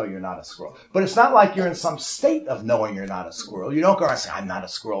 Always know you're not a squirrel. But it's not like you're in some state of knowing you're not a squirrel. You don't go around and say, I'm not a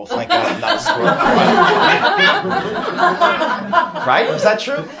squirrel. Thank God I'm not a squirrel. Right? Is that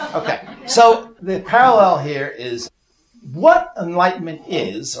true? Okay. So the parallel here is what enlightenment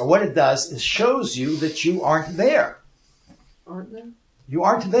is, or what it does, is shows you that you aren't there. Aren't there? You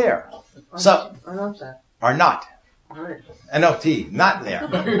aren't there. So, Are not there. are not. Right. N-O-T, not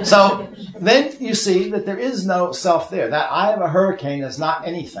there. So then you see that there is no self there. That eye of a hurricane is not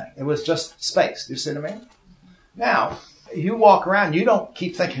anything. It was just space. Do you see what I mean? Now, you walk around, you don't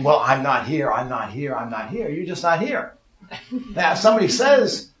keep thinking, well, I'm not here, I'm not here, I'm not here. You're just not here. Now, if somebody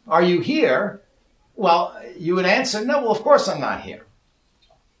says, are you here? Well, you would answer, no, well, of course I'm not here.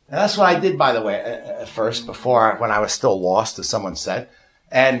 And that's what I did, by the way, at first, when I was still lost, as someone said.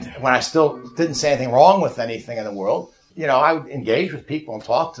 And when I still didn't say anything wrong with anything in the world, I would engage with people and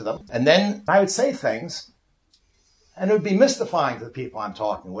talk to them. And then I would say things, and it would be mystifying to the people I'm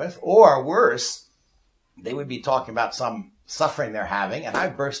talking with. Or worse, they would be talking about some suffering they're having, and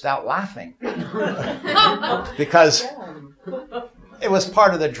I'd burst out laughing. Because it was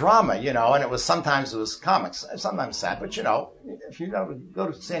part of the drama, and sometimes it was comics, sometimes sad. But, if you go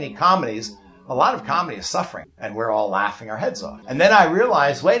to see any comedies, a lot of comedy is suffering, and we're all laughing our heads off. And then I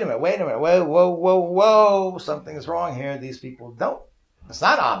realized, wait a minute, whoa, something's wrong here. These people don't. It's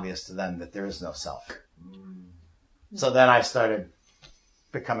not obvious to them that there is no self. So then I started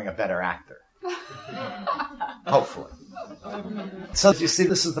becoming a better actor. Hopefully. So you see,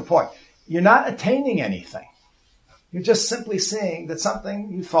 this is the point. You're not attaining anything. You're just simply seeing that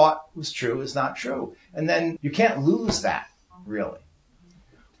something you thought was true is not true. And then you can't lose that, really.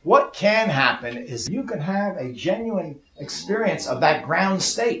 What can happen is you can have a genuine experience of that ground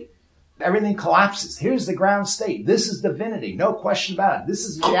state. Everything collapses. Here's the ground state. This is divinity. No question about it. This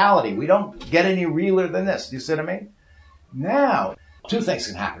is reality. We don't get any realer than this. Do you see what I mean? Now, two things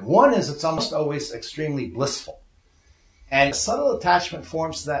can happen. One is it's almost always extremely blissful. And subtle attachment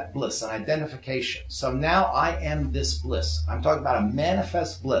forms to that bliss, an identification. So now I am this bliss. I'm talking about a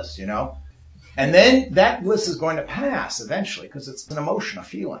manifest bliss, And then that bliss is going to pass eventually because it's an emotion, a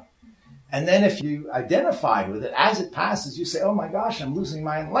feeling. And then if you identify with it, as it passes, you say, oh my gosh, I'm losing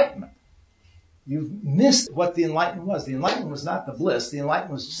my enlightenment. You've missed what the enlightenment was. The enlightenment was not the bliss. The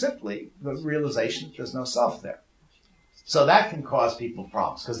enlightenment was simply the realization that there's no self there. So that can cause people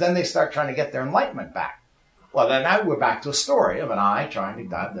problems because then they start trying to get their enlightenment back. Well, then now we're back to a story of an I trying to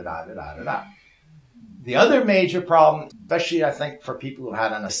da-da-da-da-da-da. The other major problem, especially I think for people who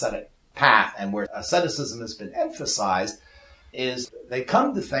had an ascetic path and where asceticism has been emphasized, is they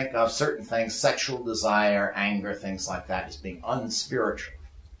come to think of certain things, sexual desire, anger, things like that, as being unspiritual.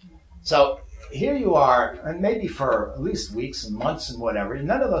 So here you are, and maybe for at least weeks and months and whatever, and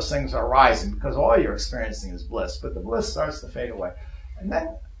none of those things are rising because all you're experiencing is bliss, but the bliss starts to fade away. And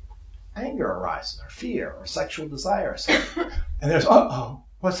then anger arises, or fear, or sexual desire. And there's,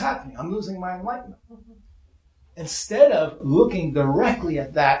 what's happening? I'm losing my enlightenment. Instead of looking directly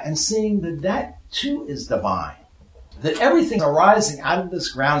at that and seeing that that too is divine, that everything arising out of this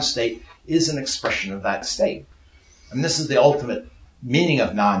ground state is an expression of that state. And this is the ultimate meaning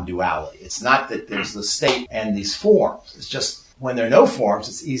of non-duality. It's not that there's the state and these forms. It's just when there are no forms,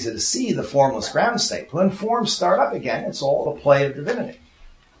 it's easy to see the formless ground state. When forms start up again, it's all a play of divinity.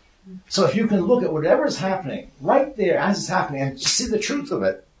 So if you can look at whatever is happening right there as it's happening and see the truth of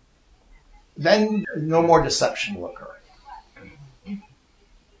it, then no more deception will occur.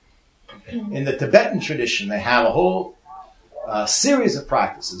 In the Tibetan tradition, they have a whole series of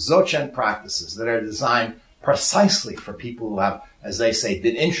practices, Dzogchen practices, that are designed precisely for people who have, as they say,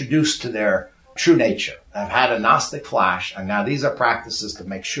 been introduced to their true nature, have had a Gnostic flash, and now these are practices to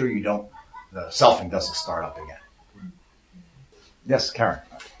make sure the selfing doesn't start up again. Yes, Karen.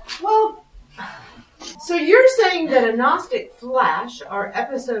 Well, so you're saying that a Gnostic flash or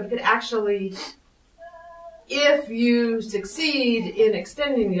episode could actually if you succeed in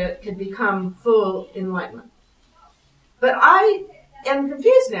extending it, could become full enlightenment. But I am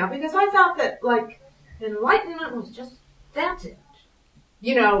confused now because I thought that, like, enlightenment was just, that's it.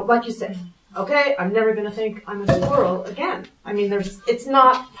 You know, like you said, okay, I'm never going to think I'm in the world again. I mean, it's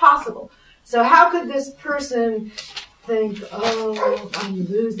not possible. So how could this person think, oh, I'm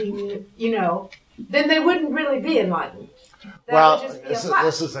losing it, you know? Then they wouldn't really be enlightened. Well,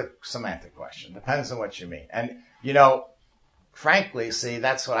 this is a semantic question. Depends on what you mean. And, you know, frankly, see,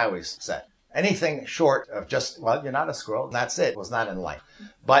 that's what I always said. Anything short of just, well, you're not a squirrel, and that's it, was not enlightened.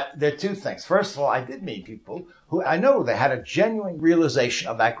 But there are two things. First of all, I did meet people who I know they had a genuine realization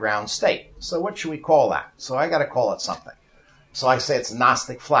of that ground state. So what should we call that? So I got to call it something. So I say it's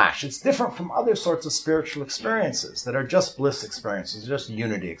Gnostic flash. It's different from other sorts of spiritual experiences that are just bliss experiences, just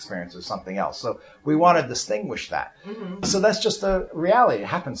unity experiences, or something else. So we want to distinguish that. Mm-hmm. So that's just a reality. It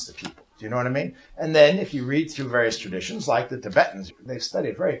happens to people. Do you know what I mean? And then if you read through various traditions, like the Tibetans, they've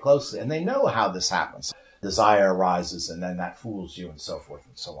studied very closely, and they know how this happens. Desire arises, and then that fools you, and so forth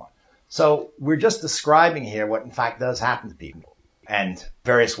and so on. So we're just describing here what, in fact, does happen to people, and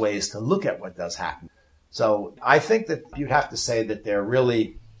various ways to look at what does happen. So I think that you'd have to say that there are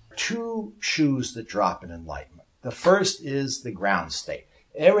really two shoes that drop in enlightenment. The first is the ground state.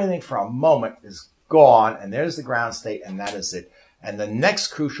 Everything for a moment is gone, and there's the ground state, and that is it. And the next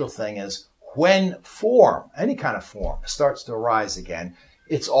crucial thing is when form, any kind of form, starts to arise again,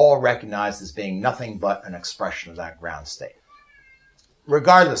 it's all recognized as being nothing but an expression of that ground state,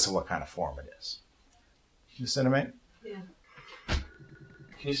 regardless of what kind of form it is. You see what I mean? Yeah.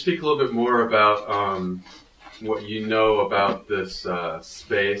 Can you speak a little bit more about what you know about this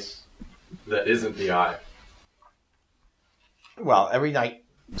space that isn't the eye? Well, every night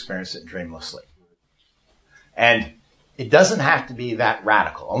you experience it dreamlessly. And it doesn't have to be that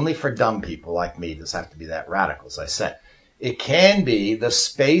radical. Only for dumb people like me does it have to be that radical, as I said. It can be the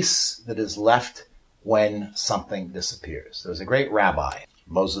space that is left when something disappears. There's a great rabbi,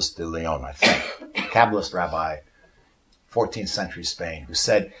 Moses de Leon, I think, Kabbalist rabbi, 14th century Spain, who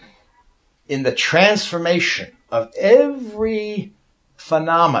said, in the transformation of every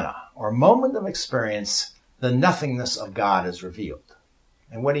phenomena or moment of experience, the nothingness of God is revealed.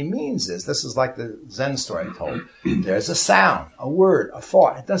 And what he means is, this is like the Zen story I told, there's a sound, a word, a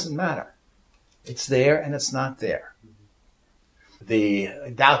thought, it doesn't matter. It's there and it's not there. The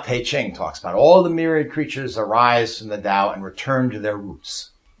Tao Te Ching talks about all the myriad creatures arise from the Tao and return to their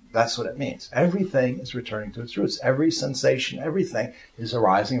roots. That's what it means. Everything is returning to its roots. Every sensation, everything is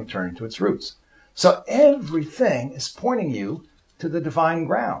arising and returning to its roots. So everything is pointing you to the divine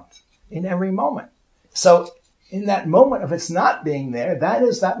ground in every moment. So in that moment of its not being there, that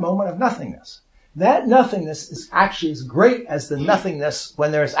is that moment of nothingness. That nothingness is actually as great as the nothingness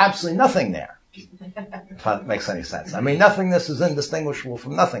when there is absolutely nothing there. If that makes any sense. I mean, nothingness is indistinguishable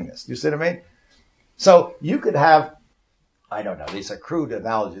from nothingness. Do you see what I mean? So you could have, I don't know, these are crude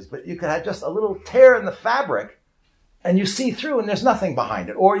analogies, but you could have just a little tear in the fabric and you see through and there's nothing behind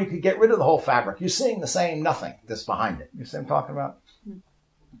it. Or you could get rid of the whole fabric. You're seeing the same nothing that's behind it. You see what I'm talking about?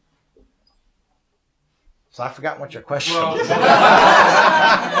 So I've forgotten what your question is.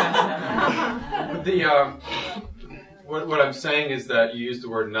 What I'm saying is that you use the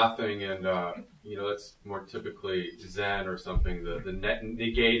word nothing, and that's more typically Zen or something. The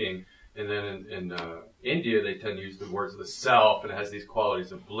negating, and then in India they tend to use the words of the self, and it has these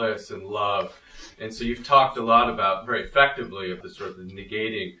qualities of bliss and love. And so you've talked a lot about very effectively of the sort of the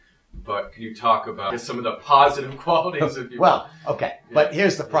negating. But can you talk about some of the positive qualities? If you well, okay, yeah. But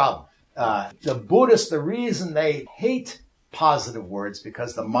here's the problem. The Buddhists, the reason they hate positive words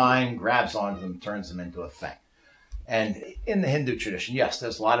because the mind grabs onto them, turns them into a thing. And in the Hindu tradition, yes,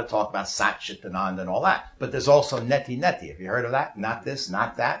 there's a lot of talk about Sat Chit Ananda and all that. But there's also Neti Neti. Have you heard of that? Not this,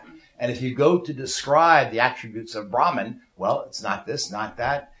 not that. And if you go to describe the attributes of Brahman, well, it's not this, not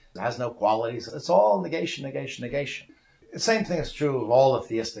that. It has no qualities. It's all negation, negation, negation. The same thing is true of all the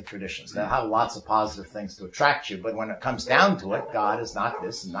theistic traditions. They have lots of positive things to attract you, but when it comes down to it, God is not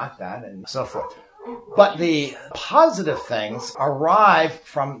this and not that, and so forth. But the positive things arrive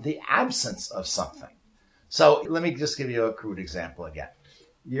from the absence of something. So let me just give you a crude example again.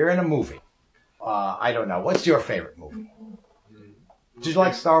 You're in a movie. I don't know. What's your favorite movie? Did you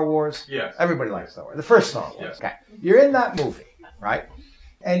like Star Wars? Yes. Everybody likes Star Wars. The first Star Wars. Yes. Okay. You're in that movie, right?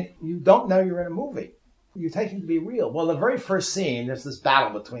 And you don't know you're in a movie. You take it to be real. Well, the very first scene, there's this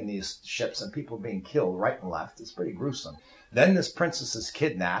battle between these ships and people being killed right and left. It's pretty gruesome. Then this princess is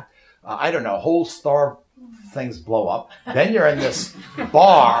kidnapped. A whole star things blow up. Then you're in this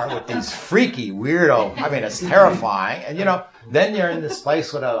bar with these freaky weirdo. I mean, it's terrifying. And then you're in this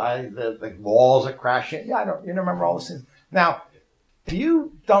place where the walls are crashing. Yeah, you remember all this. Now, if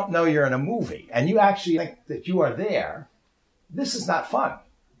you don't know you're in a movie and you actually think that you are there, this is not fun.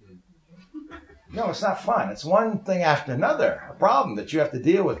 No, it's not fun. It's one thing after another, a problem that you have to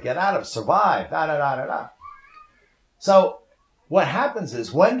deal with, get out of, survive, da-da-da-da-da. So what happens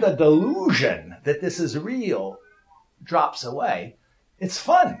is when the delusion that this is real drops away, it's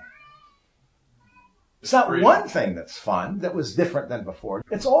fun. It's not one thing that's fun that was different than before.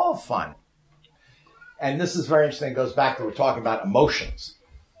 It's all fun. And this is very interesting. It goes back to we're talking about emotions.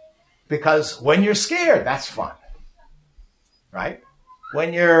 Because when you're scared, that's fun. Right?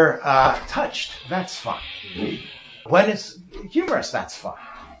 When you're touched, that's fun. When it's humorous, that's fun.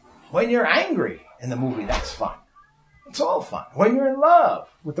 When you're angry in the movie, that's fun. It's all fun. When you're in love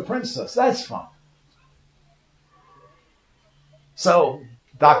with the princess, that's fun. So,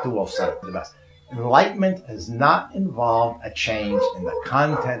 Dr. Wolf said it the best. Enlightenment does not involve a change in the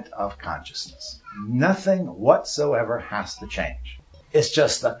content of consciousness. Nothing whatsoever has to change. It's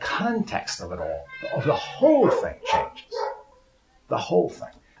just the context of it all. The whole thing changes. The whole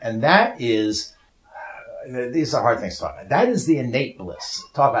thing. And that is, these are hard things to talk about. That is the innate bliss.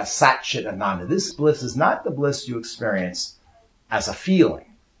 Talk about Sat Chit Ananda. This bliss is not the bliss you experience as a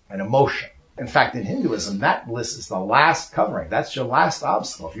feeling, an emotion. In fact, in Hinduism, that bliss is the last covering. That's your last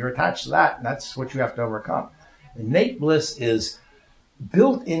obstacle. If you're attached to that, that's what you have to overcome. Innate bliss is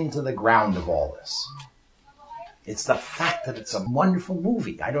built into the ground of all this. It's the fact that it's a wonderful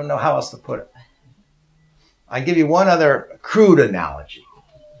movie. I don't know how else to put it. I'll give you one other crude analogy.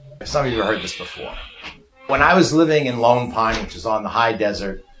 Some of you have heard this before. When I was living in Lone Pine, which is on the high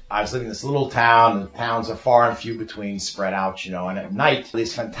desert, I was living in this little town, and the towns are far and few between, spread out, and at night,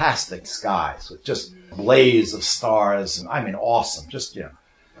 these fantastic skies with just blaze of stars, and I mean, awesome,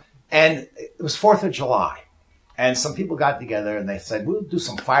 And it was 4th of July, and some people got together, and they said, we'll do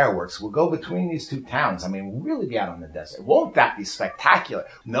some fireworks. We'll go between these two towns. I mean, we'll really be out in the desert. Won't that be spectacular?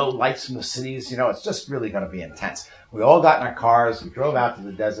 No lights from the cities, it's just really going to be intense. We all got in our cars, we drove out to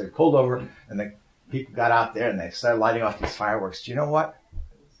the desert, pulled over, and the people got out there, and they started lighting off these fireworks. Do you know what?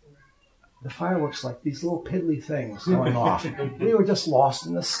 The fireworks like these little piddly things going off. We were just lost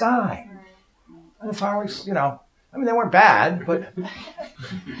in the sky. And the fireworks, they weren't bad, but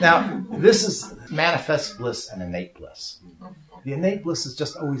now this is manifest bliss and innate bliss. The innate bliss is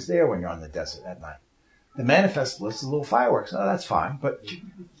just always there when you're on the desert at night. The manifest bliss is little fireworks. No, that's fine, but you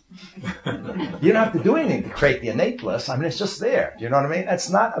don't have to do anything to create the innate bliss. I mean, it's just there. Do you know what I mean?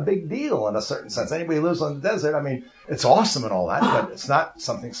 It's not a big deal in a certain sense. Anybody who lives on the desert, I mean, it's awesome and all that, but it's not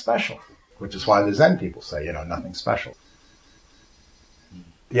something special. Which is why the Zen people say, nothing special.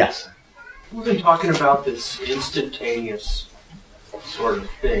 Yes? We've been talking about this instantaneous sort of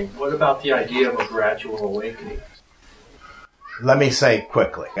thing. What about the idea of a gradual awakening? Let me say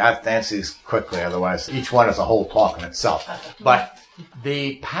quickly. I have to answer these quickly, otherwise each one is a whole talk in itself. But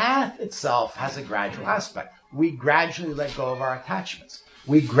the path itself has a gradual aspect. We gradually let go of our attachments.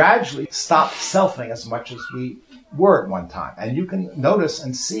 We gradually stop selfing as much as we were at one time. And you can notice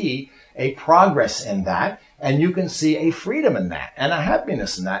and see a progress in that, and you can see a freedom in that, and a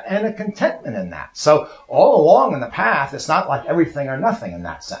happiness in that, and a contentment in that. So all along in the path, it's not like everything or nothing in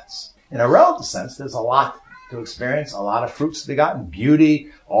that sense. In a relative sense, there's a lot to experience, a lot of fruits to be gotten,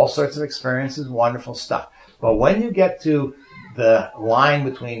 beauty, all sorts of experiences, wonderful stuff. But when you get to the line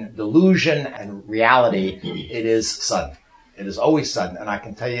between delusion and reality, it is sudden. It is always sudden, and I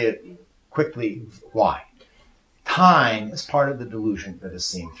can tell you quickly why. Time is part of the delusion that is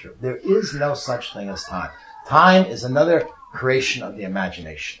seen through. There is no such thing as time. Time is another creation of the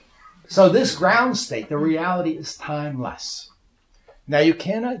imagination. So this ground state, the reality is timeless. Now you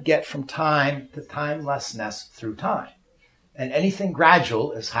cannot get from time to timelessness through time. And anything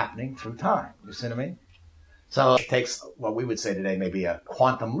gradual is happening through time. You see what I mean? So it takes what we would say today maybe a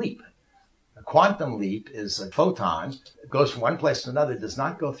quantum leap. A quantum leap is a photon. It goes from one place to another, does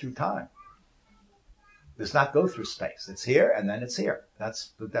not go through time. Does not go through space. It's here and then it's here.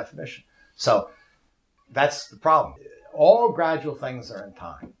 That's the definition. So that's the problem. All gradual things are in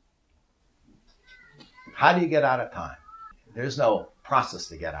time. How do you get out of time? There's no process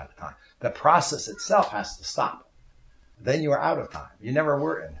to get out of time. The process itself has to stop. Then you are out of time. You never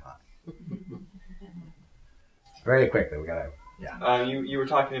were in time. Very quickly, we gotta. Yeah. You were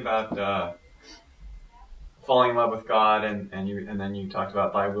talking about falling in love with God, and then you talked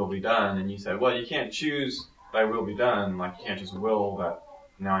about Thy will be done, and you said, well, you can't choose Thy will be done, like you can't just will that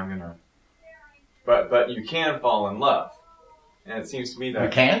now I'm gonna. But you can fall in love, and it seems to me that you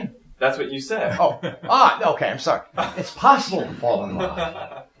can. That's what you said. Okay, I'm sorry. It's possible to fall in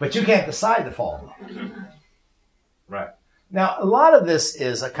love, but you can't decide to fall in love. Right. Now, a lot of this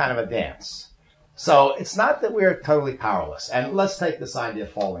is a kind of a dance. So it's not that we're totally powerless. And let's take this idea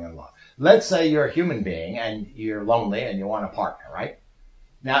of falling in love. Let's say you're a human being and you're lonely and you want a partner, right?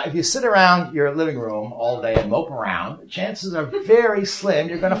 Now, if you sit around your living room all day and mope around, chances are very slim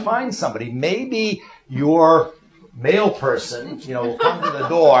you're going to find somebody. Maybe your mail person, will come to the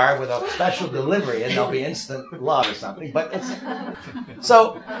door with a special delivery and there'll be instant love or something.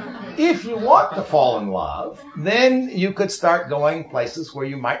 So if you want to fall in love, then you could start going places where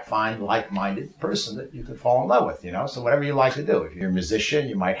you might find like-minded person that you could fall in love with, So whatever you like to do. If you're a musician,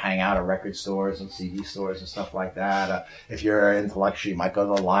 you might hang out at record stores and CD stores and stuff like that. If you're an intellectual, you might go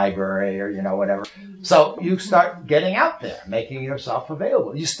to the library or, whatever. So you start getting out there, making yourself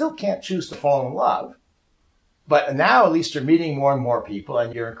available. You still can't choose to fall in love. But now at least you're meeting more and more people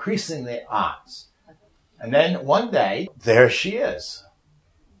and you're increasing the odds. And then one day, there she is.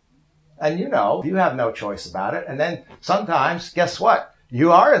 And you have no choice about it. And then sometimes, guess what?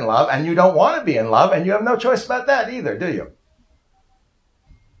 You are in love and you don't want to be in love and you have no choice about that either, do you?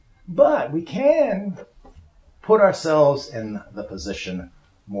 But we can put ourselves in the position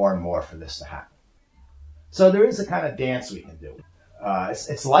more and more for this to happen. So there is a kind of dance we can do.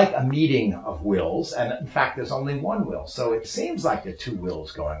 It's like a meeting of wills, and in fact, there's only one will. So it seems like there are two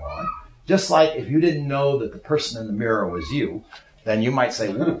wills going on. Just like if you didn't know that the person in the mirror was you, then you might say,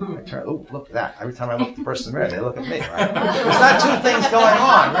 ooh, look at that. Every time I look at the person in the mirror, they look at me, right? There's not two things going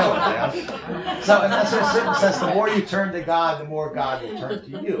on, really. So in a certain sense, the more you turn to God, the more God will turn to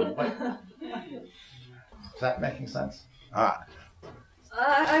you. But, is that making sense? All right.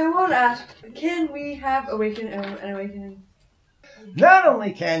 I want to ask, can we have an awakening? Not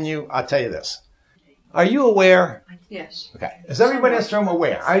only can you, I'll tell you this. Are you aware? Yes. Okay. Is everybody in this room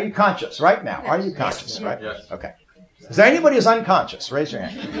aware? Are you conscious right now? Yes. Are you conscious, right? Yes. Okay. Is there anybody who's unconscious? Raise your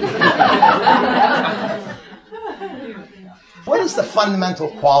hand. What is the fundamental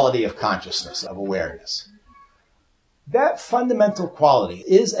quality of consciousness, of awareness? That fundamental quality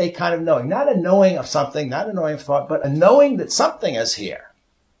is a kind of knowing. Not a knowing of something, not a knowing of thought, but a knowing that something is here.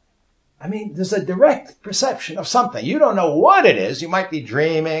 I mean, there's a direct perception of something. You don't know what it is. You might be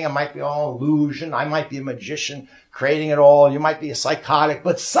dreaming. It might be all illusion. I might be a magician creating it all. You might be a psychotic,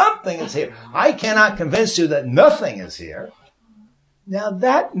 but something is here. I cannot convince you that nothing is here. Now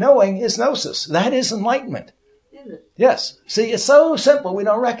that knowing is gnosis. That is enlightenment. Is it? Yes. See, it's so simple we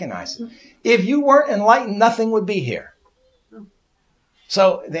don't recognize it. If you weren't enlightened, nothing would be here.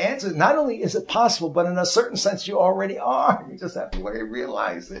 So the answer is not only is it possible, but in a certain sense you already are. You just have to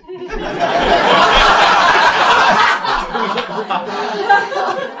realize it. And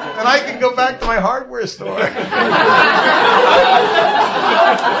I can go back to my hardware store.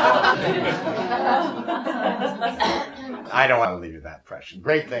 I don't want to leave you that impression.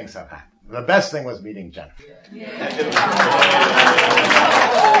 Great things have happened. The best thing was meeting Jennifer.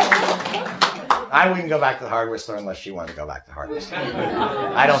 I wouldn't go back to the hardware store unless she wanted to go back to the hardware store.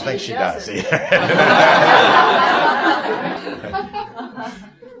 I don't think she does either.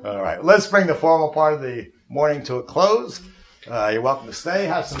 All right, let's bring the formal part of the morning to a close. You're welcome to stay,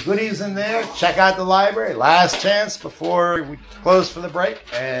 have some goodies in there, check out the library, last chance before we close for the break.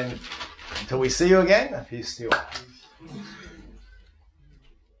 And until we see you again, peace to you all.